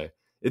Monday.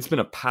 It's been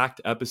a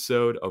packed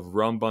episode of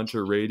Rum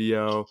Bunter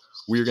Radio.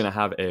 We're going to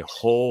have a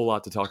whole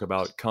lot to talk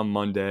about come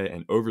Monday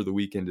and over the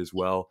weekend as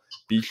well.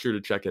 Be sure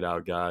to check it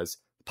out, guys.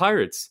 The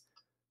Pirates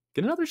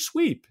get another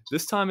sweep.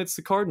 This time it's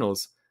the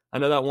Cardinals. I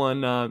know that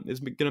one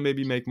is going to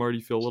maybe make Marty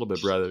feel a little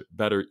bit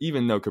better,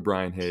 even though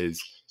Ke'Bryan Hayes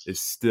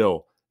is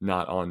still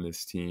not on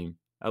this team.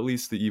 At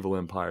least the evil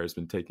empire has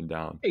been taken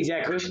down.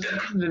 Exactly.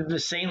 The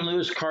St.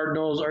 Louis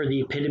Cardinals are the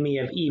epitome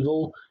of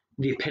evil,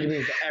 the epitome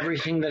of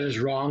everything that is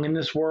wrong in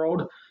this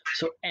world.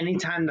 So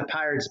anytime the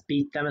Pirates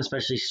beat them,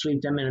 especially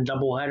sweep them in a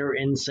doubleheader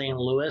in St.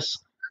 Louis,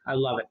 I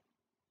love it.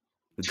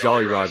 The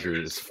Jolly Roger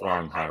is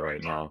flying high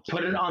right now.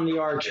 Put it on the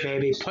arch,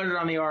 baby. Put it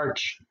on the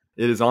arch.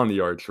 It is on the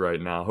arch right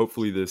now.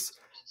 Hopefully this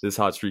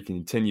hot streak can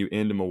continue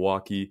into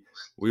Milwaukee.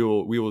 We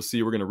will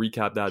see. We're going to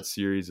recap that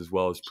series as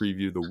well as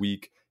preview the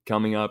week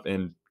coming up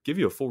and give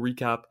you a full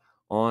recap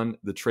on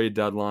the trade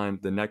deadline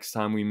the next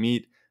time we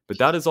meet. But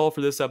that is all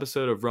for this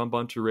episode of Rum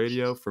Bunter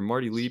Radio. For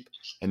Marty Leap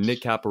and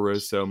Nick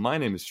Caporoso, my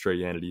name is Trey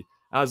Yanity.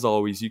 As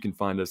always, you can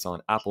find us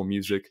on Apple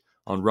Music,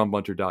 on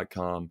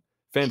rumbunter.com,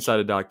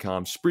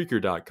 fansided.com,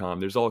 Spreaker.com.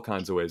 There's all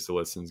kinds of ways to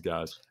listen,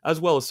 guys, as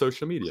well as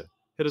social media.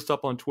 Hit us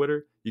up on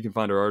Twitter. You can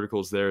find our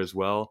articles there as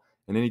well,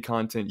 and any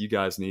content you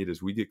guys need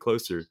as we get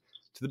closer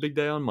to the big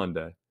day on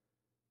Monday.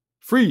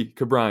 Free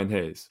Ke'Bryan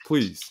Hayes,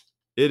 please.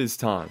 It is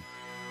time.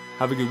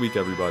 Have a good week,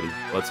 everybody.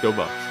 Let's go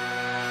Bucks.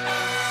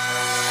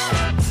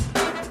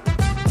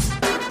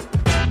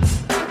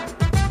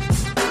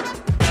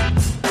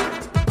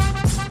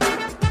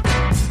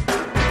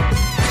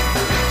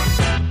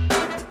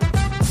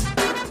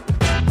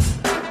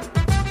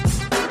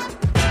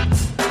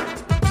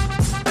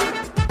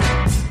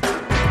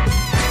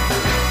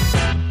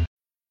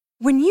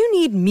 When you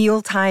need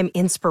mealtime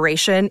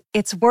inspiration,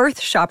 it's worth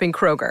shopping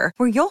Kroger,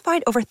 where you'll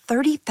find over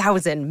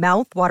 30,000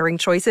 mouth-watering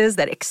choices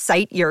that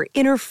excite your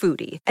inner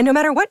foodie. And no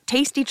matter what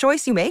tasty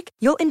choice you make,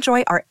 you'll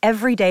enjoy our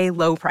everyday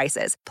low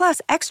prices, plus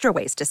extra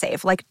ways to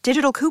save, like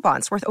digital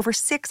coupons worth over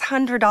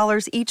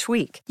 $600 each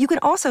week. You can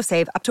also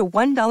save up to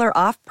 $1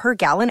 off per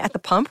gallon at the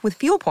pump with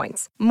fuel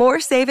points. More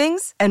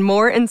savings and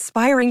more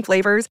inspiring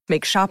flavors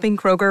make shopping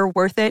Kroger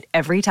worth it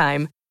every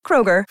time.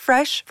 Kroger,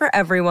 fresh for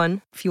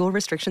everyone. Fuel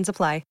restrictions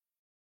apply.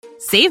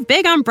 Save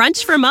big on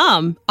brunch for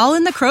mom, all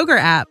in the Kroger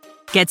app.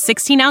 Get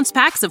 16-ounce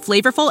packs of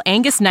flavorful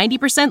Angus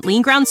 90%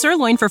 lean ground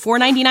sirloin for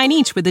 $4.99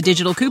 each with a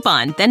digital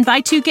coupon. Then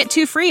buy 2, get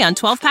 2 free on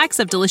 12 packs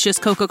of delicious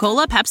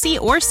Coca-Cola,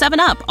 Pepsi, or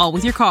 7-Up, all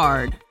with your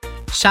card.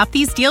 Shop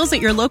these deals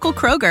at your local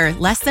Kroger,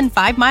 less than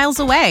 5 miles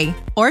away.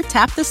 Or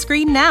tap the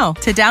screen now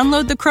to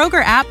download the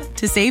Kroger app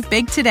to save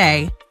big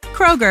today.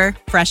 Kroger,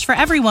 fresh for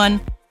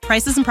everyone.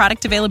 Prices and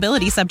product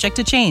availability subject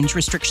to change.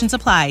 Restrictions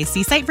apply.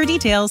 See site for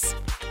details.